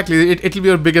 exactly. It'll be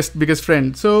your biggest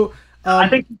friend. So I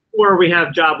think before we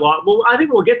have job loss, well, I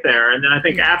think we'll get there, and then I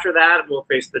think after that we'll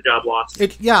face the job loss.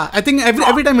 I think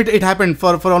every time it happened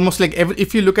for almost like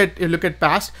if you look at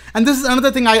past, and this is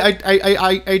another thing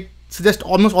I suggest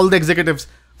almost all the executives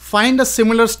find a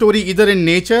similar story either in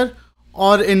nature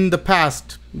or in the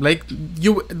past. Like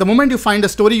the moment you find a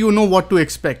story, you know what to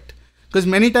expect, because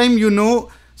many times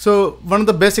So one of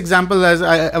the best examples, as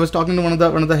I was talking to one of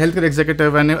the healthcare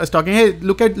executive, and I was talking, hey,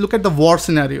 look at the war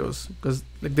scenarios, because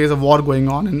like there's a war going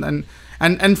on,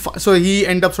 and so he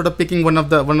ended up sort of picking one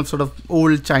of sort of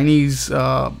old Chinese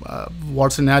war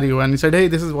scenario, and he said, hey,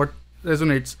 this is what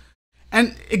resonates,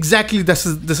 and exactly this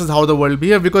is how the world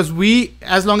behaves, because we,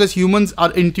 as long as humans,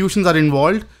 our intuitions are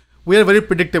involved, we are very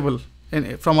predictable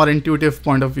from our intuitive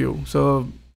point of view. So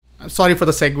sorry for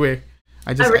the segue.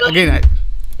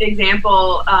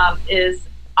 Example is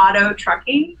auto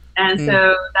trucking, and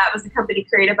so that was a company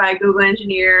created by Google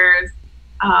engineers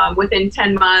within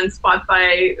 10 months, bought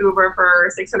by Uber for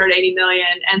 $680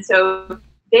 million, and so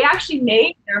they actually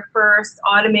made their first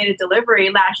automated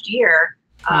delivery last year,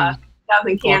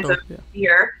 1,000 cans of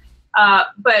beer.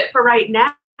 But for right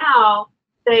now,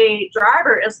 the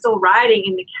driver is still riding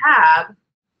in the cab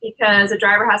because the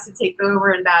driver has to take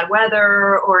over in bad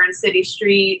weather or in city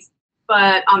streets.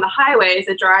 But on the highways,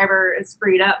 the driver is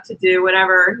freed up to do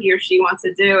whatever he or she wants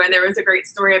to do. And there was a great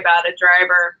story about a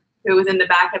driver who was in the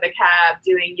back of the cab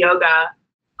doing yoga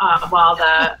while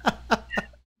the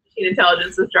machine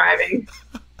intelligence was driving.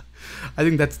 I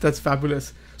think that's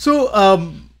fabulous. So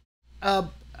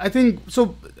I think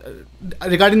so.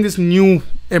 Regarding these new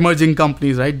emerging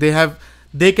companies, right?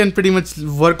 They can pretty much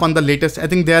work on the latest. I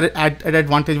think they are at an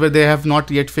advantage where they have not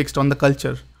yet fixed on the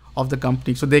culture of the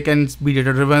company, so they can be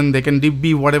data driven, they can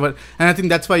be whatever, and I think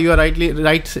that's why you are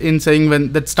right in saying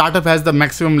when that startup has the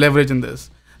maximum leverage in this.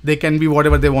 They can be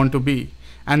whatever they want to be,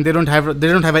 and they don't have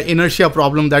an inertia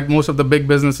problem that most of the big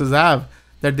businesses have,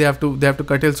 that they have to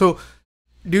curtail. So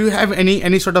do you have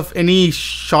any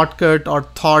shortcut or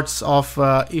thoughts of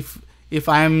if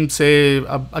I'm say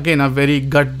again a very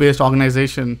gut based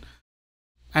organization,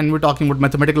 and we're talking about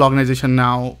mathematical organization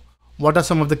now, what are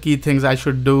some of the key things I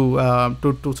should do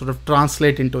to sort of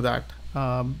translate into that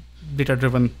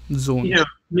data-driven zone?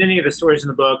 Many of the stories in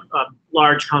the book,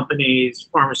 large companies,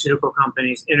 pharmaceutical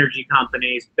companies, energy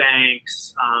companies,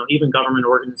 banks, even government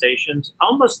organizations,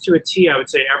 almost to a T, I would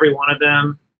say every one of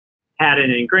them had an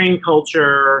ingrained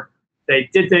culture. They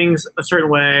did things a certain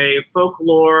way.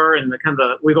 Folklore and the kind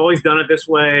of we've always done it this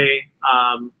way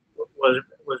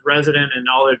was resident in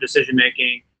all their decision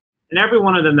making. And every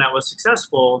one of them that was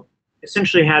successful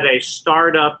essentially had a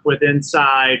startup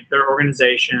inside their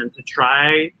organization to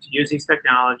try to use these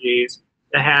technologies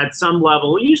that had some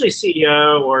level, usually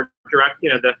CEO or direct,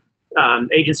 the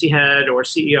agency head or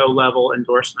CEO level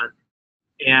endorsement.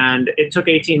 And it took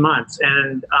 18 months,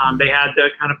 and they had to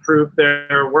kind of prove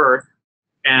their worth.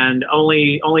 And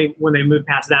only when they moved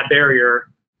past that barrier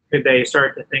could they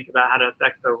start to think about how to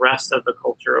affect the rest of the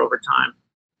culture over time.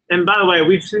 And by the way,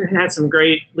 we've had some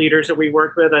great leaders that we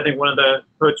work with. I think one of the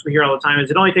quotes we hear all the time is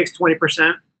it only takes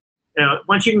 20%.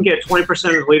 Once you can get 20%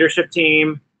 of the leadership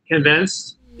team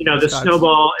convinced, the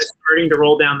snowball is starting to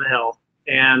roll down the hill,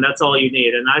 and that's all you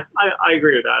need. And I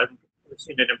agree with that. I've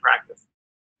seen it in practice.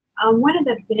 One of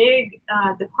the big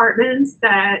departments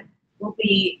that will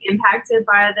be impacted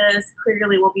by this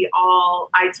clearly will be all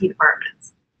IT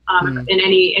departments in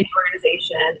any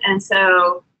organization. And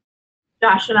so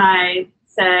Josh and I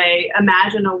say,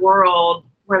 imagine a world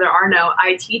where there are no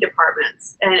IT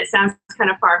departments. And it sounds kind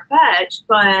of far-fetched,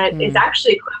 but it's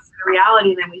actually closer to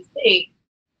reality than we think,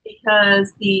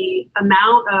 because the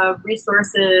amount of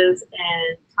resources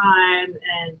and time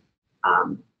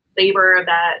and labor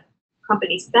that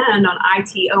companies spend on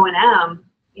IT O&M,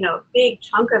 a big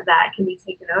chunk of that can be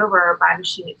taken over by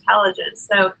machine intelligence.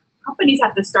 So companies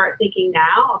have to start thinking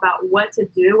now about what to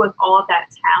do with all of that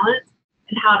talent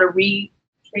and how to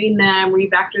retrain them,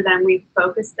 revector them,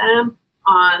 refocus them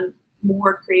on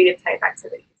more creative type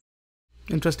activities.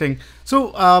 Interesting.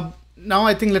 So now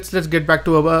I think let's get back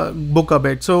to our book a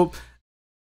bit. So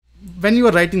when you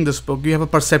are writing this book, you have a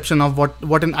perception of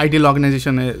what an ideal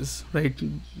organization is, right?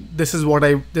 This is what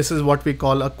we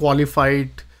call a qualified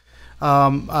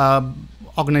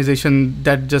organization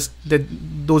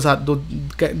those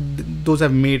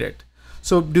have made it.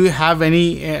 So do you have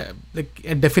any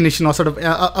a definition or sort of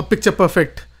a picture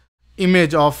perfect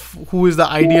image of who is the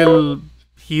ideal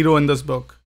hero in this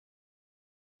book?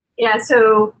 Yeah,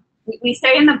 so we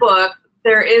say in the book,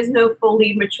 there is no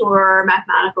fully mature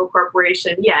mathematical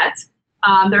corporation yet.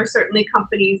 There are certainly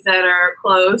companies that are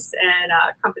close, and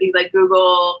companies like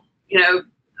Google,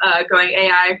 going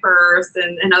AI first,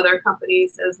 and other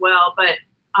companies as well. But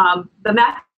the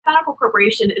mathematical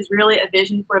corporation is really a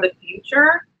vision for the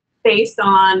future based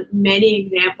on many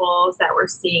examples that we're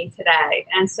seeing today.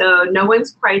 And so no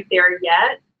one's quite there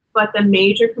yet, but the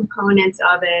major components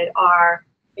of it are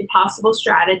impossible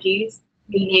strategies,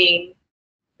 meaning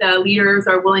the leaders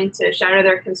are willing to shatter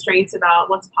their constraints about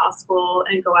what's possible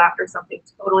and go after something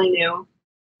totally new.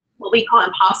 What we call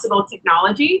impossible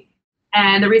technology.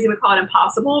 And the reason we call it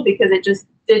impossible, because it just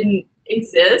didn't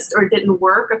exist or didn't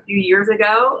work a few years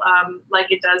ago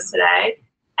like it does today.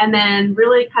 And then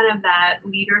really kind of that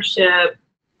leadership,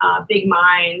 big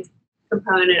mind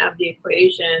component of the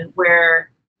equation,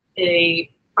 where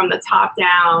from the top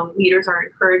down, leaders are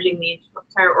encouraging the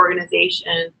entire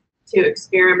organization to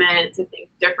experiment, to think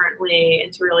differently,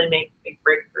 and to really make big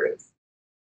breakthroughs.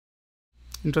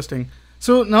 Interesting.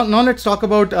 So now let's talk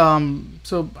about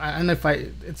it's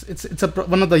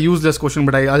one of the useless question,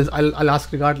 but I'll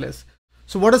ask regardless.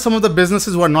 So what are some of the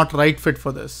businesses who are not right fit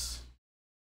for this?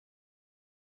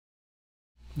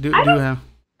 I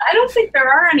don't think there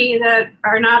are any that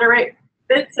are not a right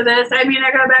fit to this. I mean,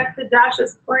 I go back to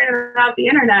Josh's point about the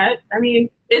internet. I mean,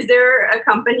 is there a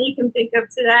company you can think of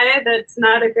today that's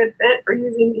not a good fit for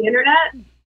using the internet?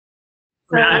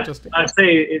 I'd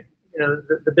say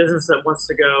the business that wants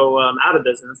to go out of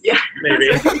business,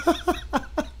 maybe.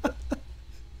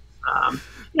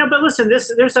 But listen,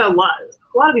 there's a lot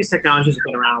of these technologies have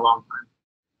been around a long time,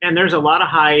 and there's a lot of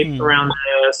hype around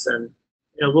this, and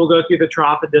we'll go through the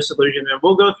trough of disillusionment.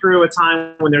 We'll go through a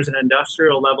time when there's an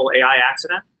industrial level AI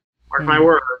accident. Mark my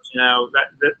words,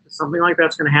 that something like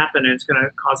that's going to happen, and it's going to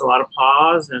cause a lot of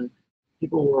pause, and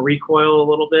people will recoil a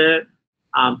little bit.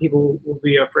 People will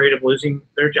be afraid of losing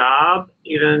their job.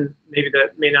 Even maybe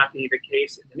that may not be the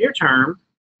case in the near term,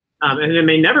 and it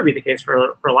may never be the case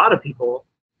for a lot of people.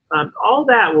 All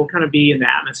that will kind of be in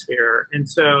the atmosphere, and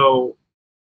so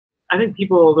I think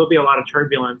there'll be a lot of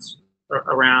turbulence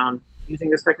around using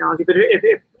this technology. But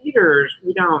if leaders,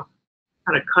 we don't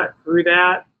kind of cut through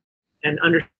that and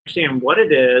understand what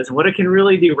it is and what it can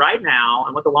really do right now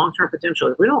and what the long-term potential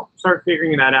is, if we don't start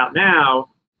figuring that out now,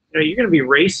 you're going to be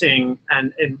racing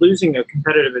and losing a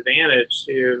competitive advantage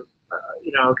to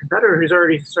a competitor who's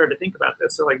already started to think about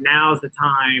this. So now's the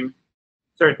time to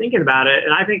start thinking about it.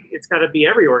 And I think it's got to be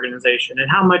every organization,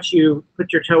 and how much you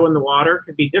put your toe in the water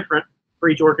could be different for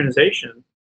each organization.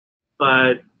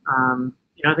 But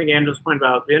I think Andrew's point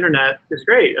about the internet is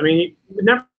great. I mean, you would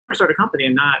never start a company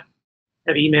and not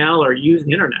have email or use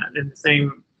the internet, and the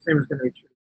same is going to be true.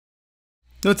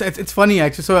 No, it's funny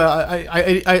actually. So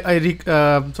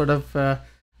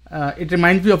it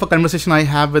reminds me of a conversation I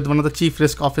have with one of the chief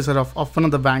risk officer of one of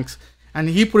the banks, and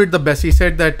he put it the best. He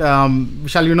said that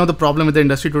Vishal, the problem with the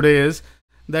industry today is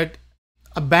that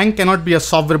a bank cannot be a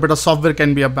software, but a software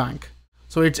can be a bank.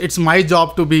 So it's my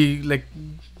job to be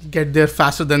get there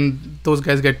faster than those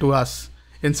guys get to us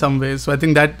in some ways. So I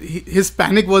think that his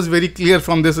panic was very clear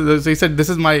from this. So he said, this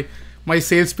is my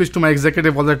sales pitch to my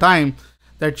executive all the time,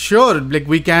 that sure,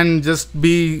 we can just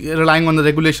be relying on the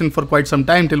regulation for quite some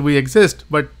time till we exist,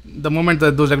 but the moment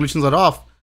that those regulations are off,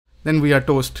 then we are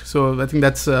toast. So I think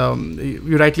that's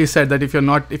you rightly said that if you're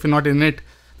not in it,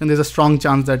 then there's a strong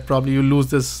chance that probably you lose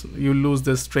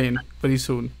this train very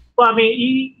soon. Well, I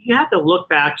mean, you have to look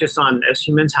back just on, as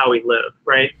humans, how we live,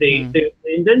 right? The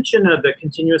invention of the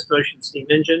continuous motion steam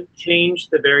engine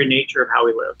changed the very nature of how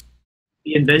we live.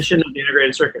 The invention of the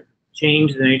integrated circuit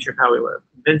changed the nature of how we live.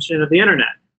 The invention of the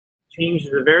internet changed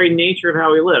the very nature of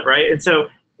how we live, right? And so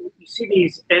you see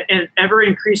these and ever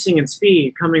increasing in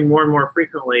speed, coming more and more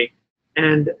frequently,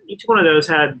 and each one of those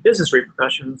had business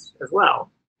repercussions as well.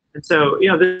 And so,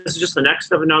 this is just the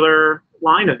next of another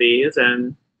line of these,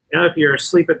 and if you're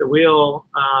asleep at the wheel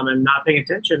and not paying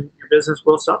attention, your business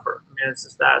will suffer. I mean, it's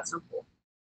just that simple.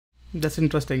 That's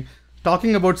interesting.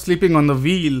 Talking about sleeping on the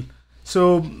wheel.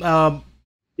 So, don't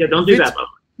do that, Bob.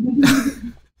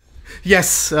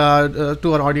 Yes,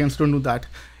 to our audience, don't do that.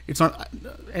 It's not.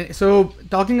 So,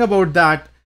 talking about that,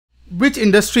 which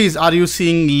industries are you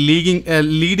seeing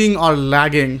leading or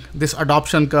lagging this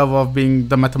adoption curve of being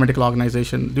the mathematical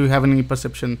organization? Do you have any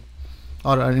perception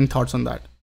or any thoughts on that?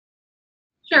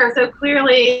 Sure. So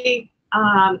clearly,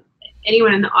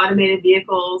 anyone in the automated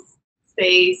vehicles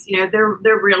space, they're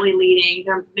really leading.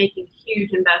 They're making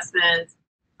huge investments.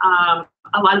 A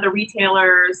lot of the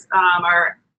retailers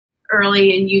are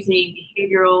early in using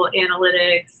behavioral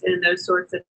analytics and those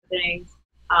sorts of things.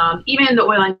 Even in the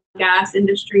oil and gas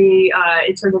industry,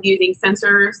 in terms of using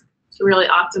sensors to really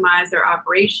optimize their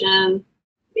operation.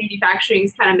 Manufacturing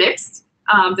is kind of mixed.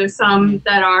 There's some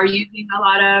that are using a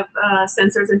lot of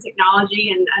sensors and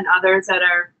technology, and others that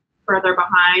are further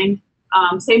behind.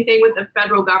 Same thing with the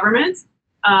federal government.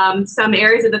 Some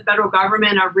areas of the federal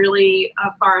government are really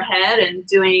far ahead and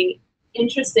doing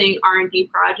interesting R&D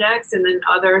projects, and then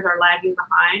others are lagging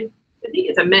behind. I think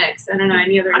it's a mix. I don't know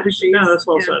any other industries. No, that's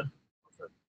well said.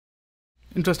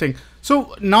 Interesting.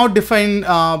 So now define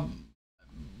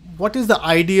what is the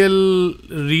ideal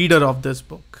reader of this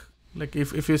book? Like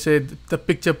if you say the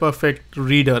picture perfect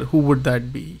reader, who would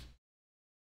that be?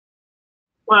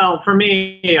 Well, for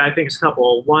me, I think it's a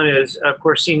couple. One is, of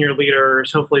course, senior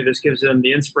leaders. Hopefully this gives them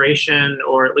the inspiration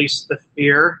or at least the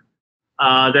fear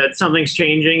that something's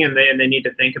changing and they need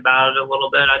to think about it a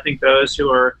little bit. I think those who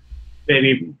are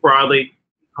maybe broadly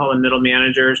call them middle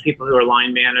managers, people who are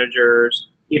line managers,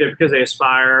 either because they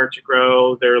aspire to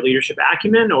grow their leadership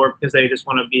acumen or because they just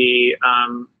want to be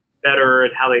better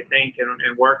at how they think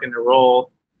and work in their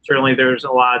role. Certainly there's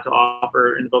a lot to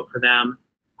offer in the book for them.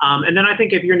 And then I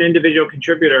think if you're an individual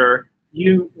contributor,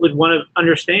 you would want to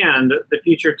understand the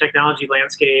future technology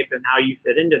landscape and how you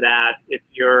fit into that if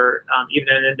you're even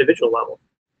at an individual level.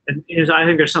 And I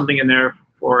think there's something in there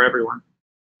for everyone.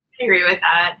 I agree with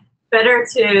that. Better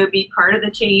to be part of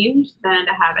the change than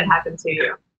to have it happen to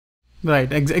you.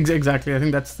 Right, exactly. I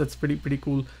think that's pretty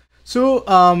cool. So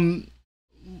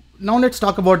now let's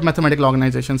talk about mathematical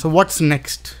organization. So what's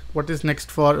next? What is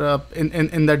next for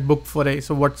in that book for A?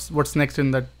 So what's next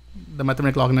in the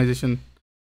mathematical organization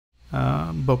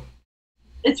book?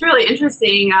 It's really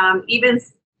interesting. Even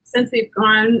since we've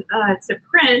gone to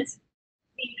print,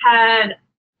 we've had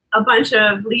a bunch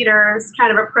of leaders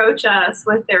kind of approach us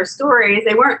with their stories.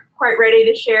 They weren't quite ready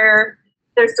to share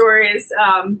their stories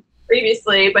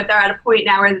previously, but they're at a point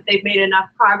now where they've made enough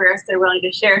progress they're willing to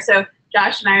share. So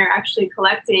Josh and I are actually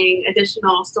collecting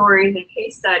additional stories and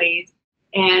case studies,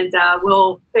 and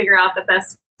we'll figure out the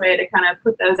best way to kind of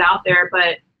put those out there.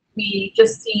 But we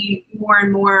just see more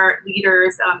and more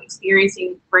leaders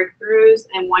experiencing breakthroughs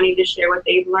and wanting to share what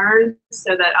they've learned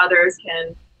so that others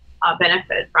can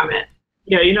benefit from it.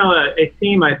 Yeah, a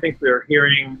theme I think we're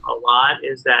hearing a lot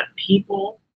is that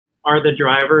people are the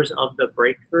drivers of the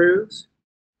breakthroughs.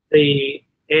 The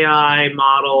AI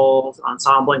models,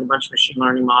 ensembling a bunch of machine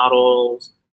learning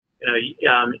models,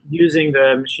 using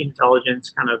the machine intelligence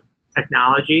kind of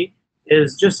technology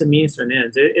is just a means to an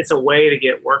end. It's a way to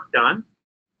get work done,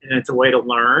 and it's a way to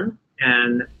learn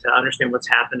and to understand what's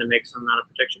happened and make some amount of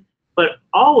prediction. But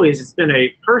always it's been a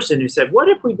person who said, what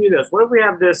if we do this? What if we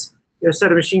have this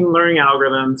set of machine learning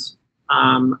algorithms,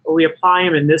 we apply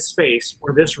them in this space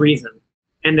for this reason,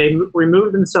 and they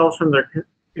remove themselves from their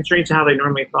constraints of how they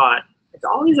normally thought. It's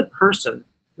always a person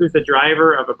who's the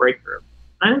driver of a breakthrough.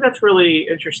 I think that's really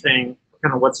interesting,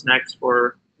 kind of what's next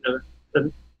for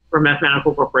for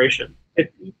Mathematical Corporation.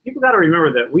 People got to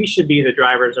remember that we should be the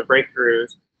drivers of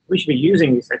breakthroughs. We should be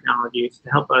using these technologies to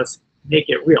help us make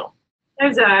it real.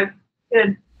 There's a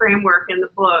good framework in the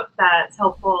book that's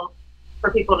helpful for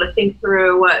people to think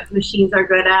through what machines are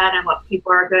good at and what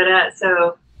people are good at.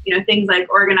 So, things like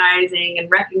organizing and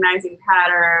recognizing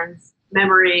patterns,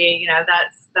 memory,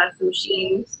 that's the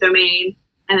machine's domain.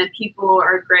 And then people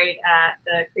are great at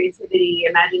the creativity,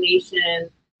 imagination,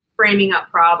 framing up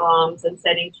problems, and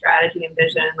setting strategy and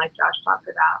vision, like Josh talked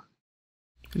about.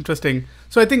 Interesting.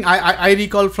 So I think I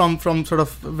recall from sort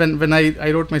of when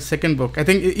I wrote my second book, I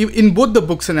think in both the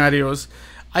book scenarios,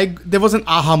 there was an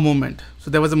aha moment.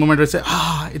 So there was a moment where I said,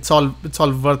 it's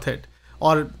all worth it,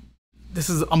 or this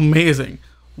is amazing.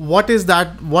 What was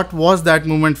that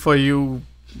moment for you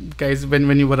guys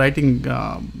when you were writing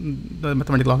the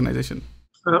mathematical organization?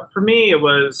 For me, it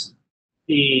was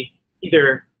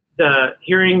either the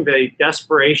hearing the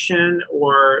desperation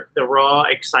or the raw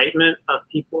excitement of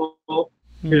people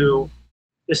who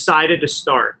decided to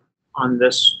start on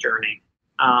this journey.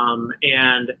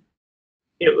 And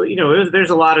there's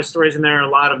a lot of stories in there, a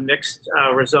lot of mixed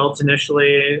results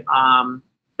initially,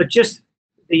 but just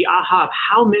the aha of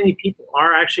how many people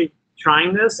are actually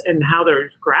trying this and how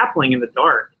they're grappling in the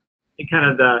dark, and kind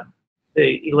of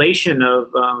the elation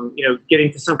of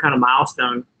getting to some kind of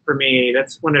milestone. For me,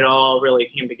 that's when it all really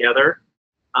came together.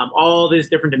 All these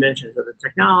different dimensions of the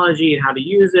technology and how to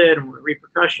use it, and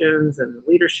repercussions and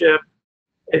leadership.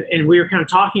 And we were kind of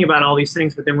talking about all these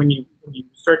things, but then when you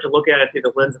start to look at it through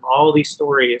the lens of all these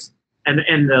stories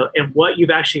and what you've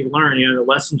actually learned, the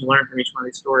lessons you learned from each one of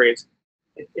these stories,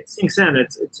 it sinks in.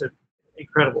 It's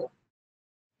incredible.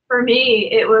 For me,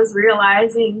 it was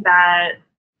realizing that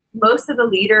most of the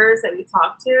leaders that we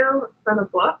talked to for the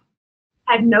book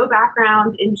had no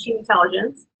background in machine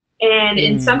intelligence, and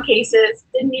in some cases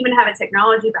didn't even have a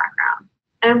technology background,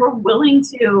 and were willing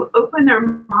to open their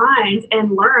minds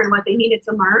and learn what they needed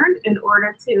to learn in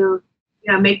order to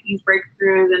make these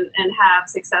breakthroughs and have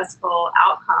successful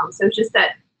outcomes. So it's just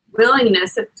that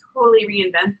willingness to totally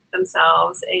reinvent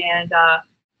themselves and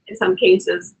in some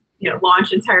cases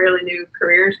launch entirely new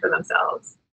careers for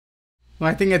themselves.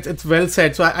 I think it's well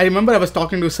said. So I remember I was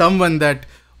talking to someone that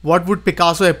what would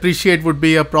Picasso appreciate would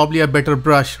be probably a better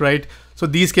brush, right? So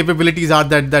these capabilities are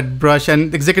that brush,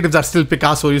 and executives are still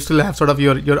Picasso. You still have sort of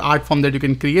your art form that you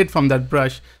can create from that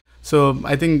brush. So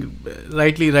I think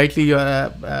rightly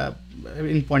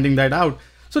in pointing that out.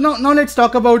 So now let's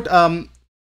talk about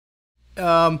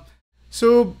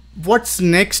so what's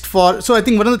next for. So I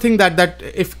think one of the things that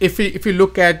if you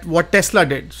look at what Tesla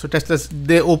did, so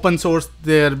they open sourced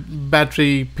their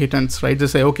battery patents, right? They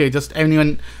say, okay, just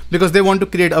anyone, because they want to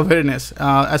create awareness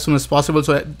as soon as possible.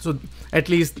 So at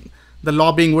least the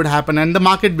lobbying would happen, and the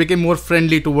market became more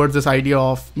friendly towards this idea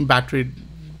of battery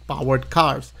powered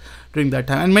cars during that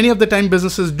time. And many of the time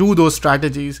businesses do those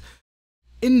strategies.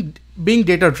 In being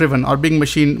data driven or being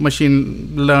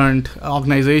machine learned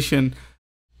organization,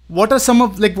 what are some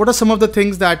of the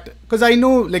things that, because I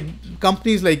know like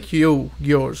companies like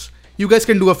yours, you guys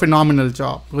can do a phenomenal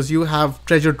job because you have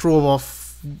treasure trove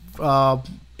of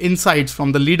insights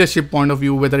from the leadership point of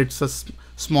view, whether it's a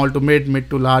small to mid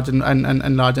to large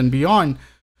and large and beyond.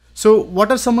 So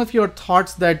what are some of your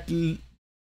thoughts that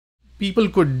people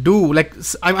could do? Like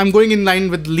I'm going in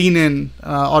line with Lean In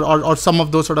or some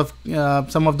of those sort of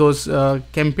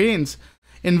campaigns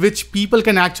in which people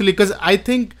can actually, because I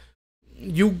think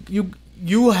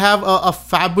you have a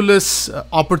fabulous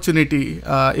opportunity,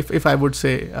 if I would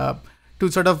say, to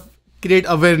sort of create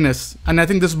awareness. And I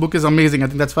think this book is amazing. I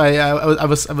think that's why I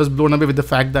was blown away with the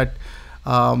fact that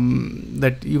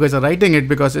that you guys are writing it,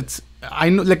 because I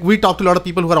know, like, we talk to a lot of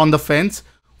people who are on the fence,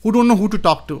 who don't know who to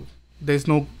talk to. There's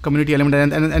no community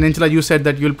element. And Angela, you said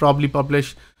that you'll probably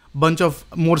publish a bunch of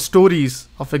more stories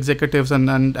of executives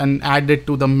and add it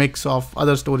to the mix of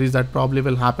other stories that probably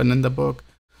will happen in the book.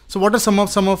 So what are some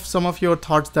of your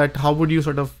thoughts that how would you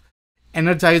sort of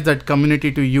energize that community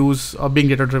to use being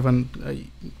data driven,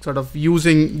 sort of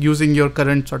using your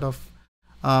current sort of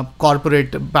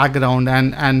corporate background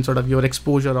and sort of your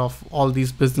exposure of all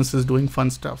these businesses doing fun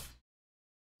stuff?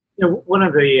 One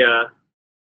of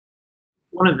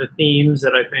the themes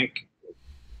that I think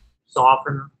saw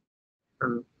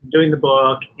from doing the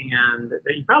book, and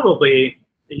that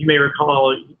you may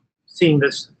recall seeing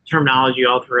this terminology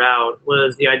all throughout,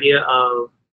 was the idea of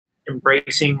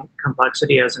embracing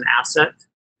complexity as an asset.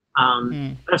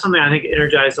 That's something I think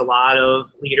energized a lot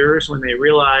of leaders when they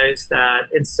realized that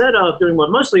instead of doing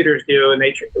what most leaders do,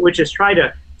 which is try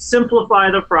to simplify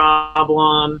the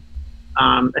problem,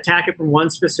 attack it from one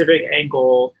specific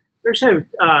angle. There's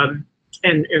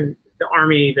in the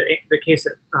Army, the case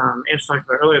that Andrew talked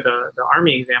about earlier, the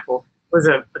Army example, was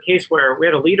a case where we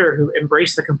had a leader who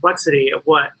embraced the complexity of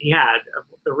what he had, of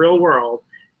the real world,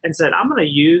 and said, I'm going to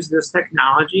use this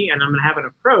technology and I'm going to have an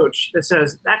approach that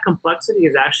says that complexity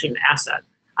is actually an asset.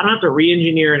 I don't have to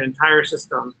re-engineer an entire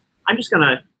system. I'm just going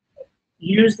to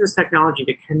use this technology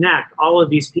to connect all of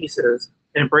these pieces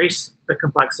and embrace the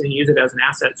complexity and use it as an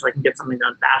asset so I can get something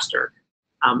done faster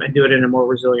and do it in a more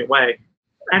resilient way.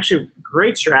 Actually,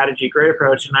 great strategy, great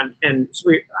approach. And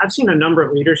so I've seen a number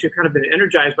of leaders who've kind of been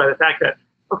energized by the fact that,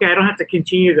 okay, I don't have to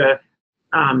continue to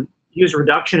use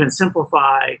reduction and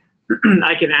simplify.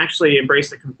 I can actually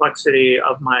embrace the complexity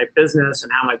of my business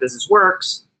and how my business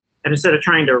works. And instead of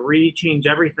trying to re-change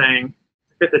everything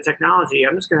to fit the technology,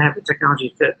 I'm just going to have the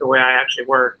technology fit the way I actually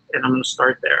work, and I'm going to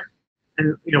start there.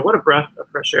 And what a breath of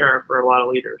fresh air for a lot of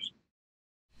leaders.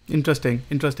 Interesting.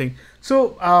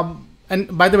 So,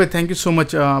 and by the way, thank you so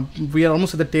much. We are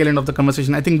almost at the tail end of the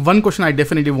conversation. I think one question I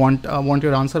definitely want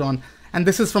your answer on, and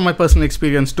this is from my personal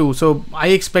experience too. So I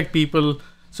expect people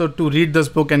to read this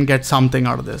book and get something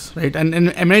out of this, right? And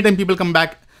many times people come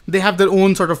back, they have their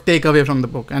own sort of takeaway from the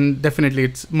book, and definitely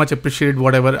it's much appreciated,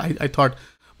 whatever I thought.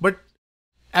 But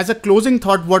as a closing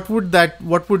thought, what would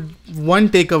one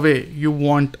takeaway you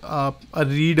want a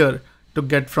reader to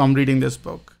get from reading this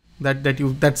book?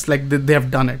 That's like they have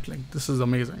done it. Like, this is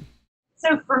amazing.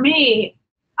 So for me,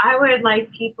 I would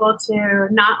like people to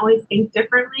not only think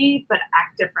differently, but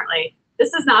act differently.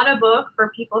 This is not a book for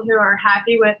people who are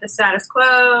happy with the status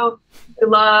quo, who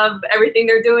love everything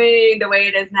they're doing the way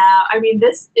it is now. I mean,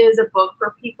 this is a book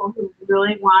for people who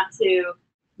really want to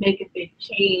make a big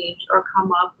change or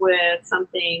come up with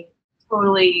something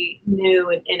totally new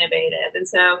and innovative. And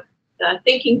so the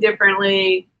thinking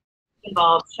differently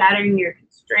involves shattering your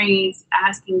constraints,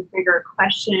 asking bigger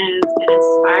questions, and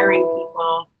inspiring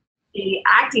people. The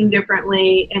acting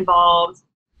differently involves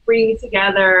bringing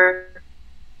together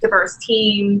diverse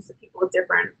teams, people with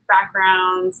different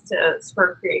backgrounds to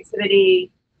spur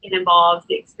creativity. It involves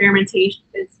the experimentation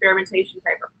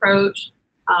type approach,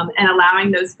 and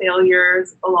allowing those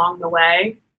failures along the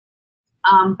way.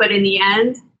 But in the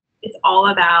end, it's all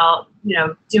about,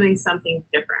 doing something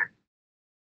different.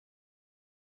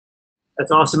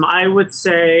 That's awesome. I would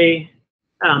say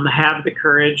have the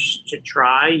courage to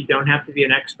try. You don't have to be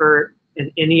an expert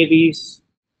in any of these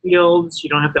fields. You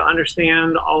don't have to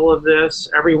understand all of this.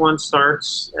 Everyone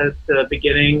starts at the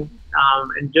beginning,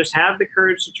 and just have the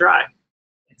courage to try.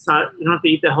 It's not, you don't have to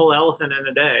eat the whole elephant in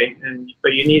a day,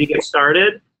 but you need to get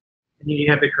started, and you need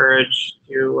to have the courage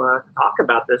to talk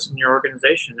about this in your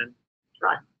organization and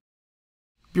try.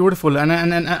 Beautiful. And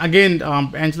again,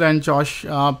 Angela and Josh,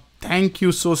 thank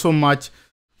you so much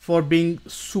for being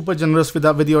super generous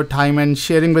with your time and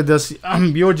sharing with us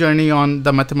your journey on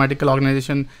the mathematical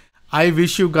organization. I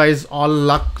wish you guys all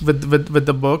luck with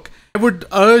the book. I would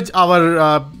urge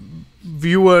our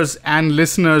viewers and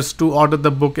listeners to order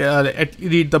the book,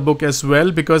 read the book as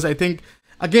well, because I think,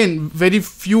 again, very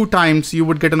few times you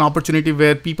would get an opportunity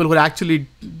where people who are actually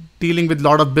dealing with a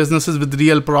lot of businesses with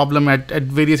real problem at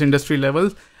various industry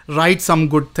levels write some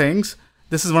good things.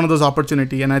 This is one of those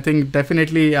opportunities, and I think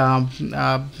definitely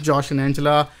Josh and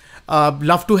Angela,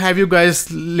 love to have you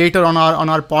guys later on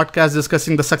our podcast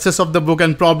discussing the success of the book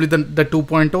and probably the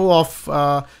 2.0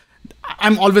 of.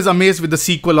 I'm always amazed with the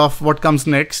sequel of what comes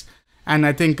next, and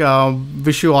I think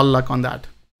wish you all luck on that.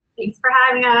 Thanks for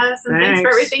having us, and thanks for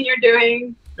everything you're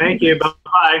doing. Thank you.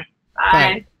 Bye.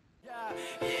 Bye.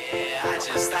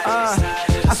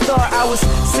 I thought I was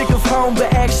sick of home,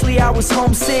 but actually I was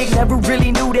homesick. Never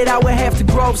really knew that I would have to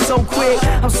grow up so quick.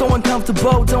 I'm so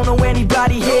uncomfortable, don't know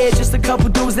anybody here. Just a couple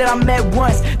dudes that I met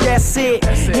once, that's it.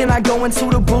 And I go into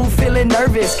the booth feeling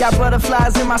nervous. Got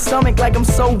butterflies in my stomach like I'm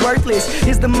so worthless.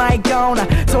 Is the mic on?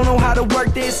 I don't know how to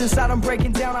work this. Inside I'm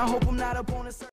breaking down, I hope I'm not up on a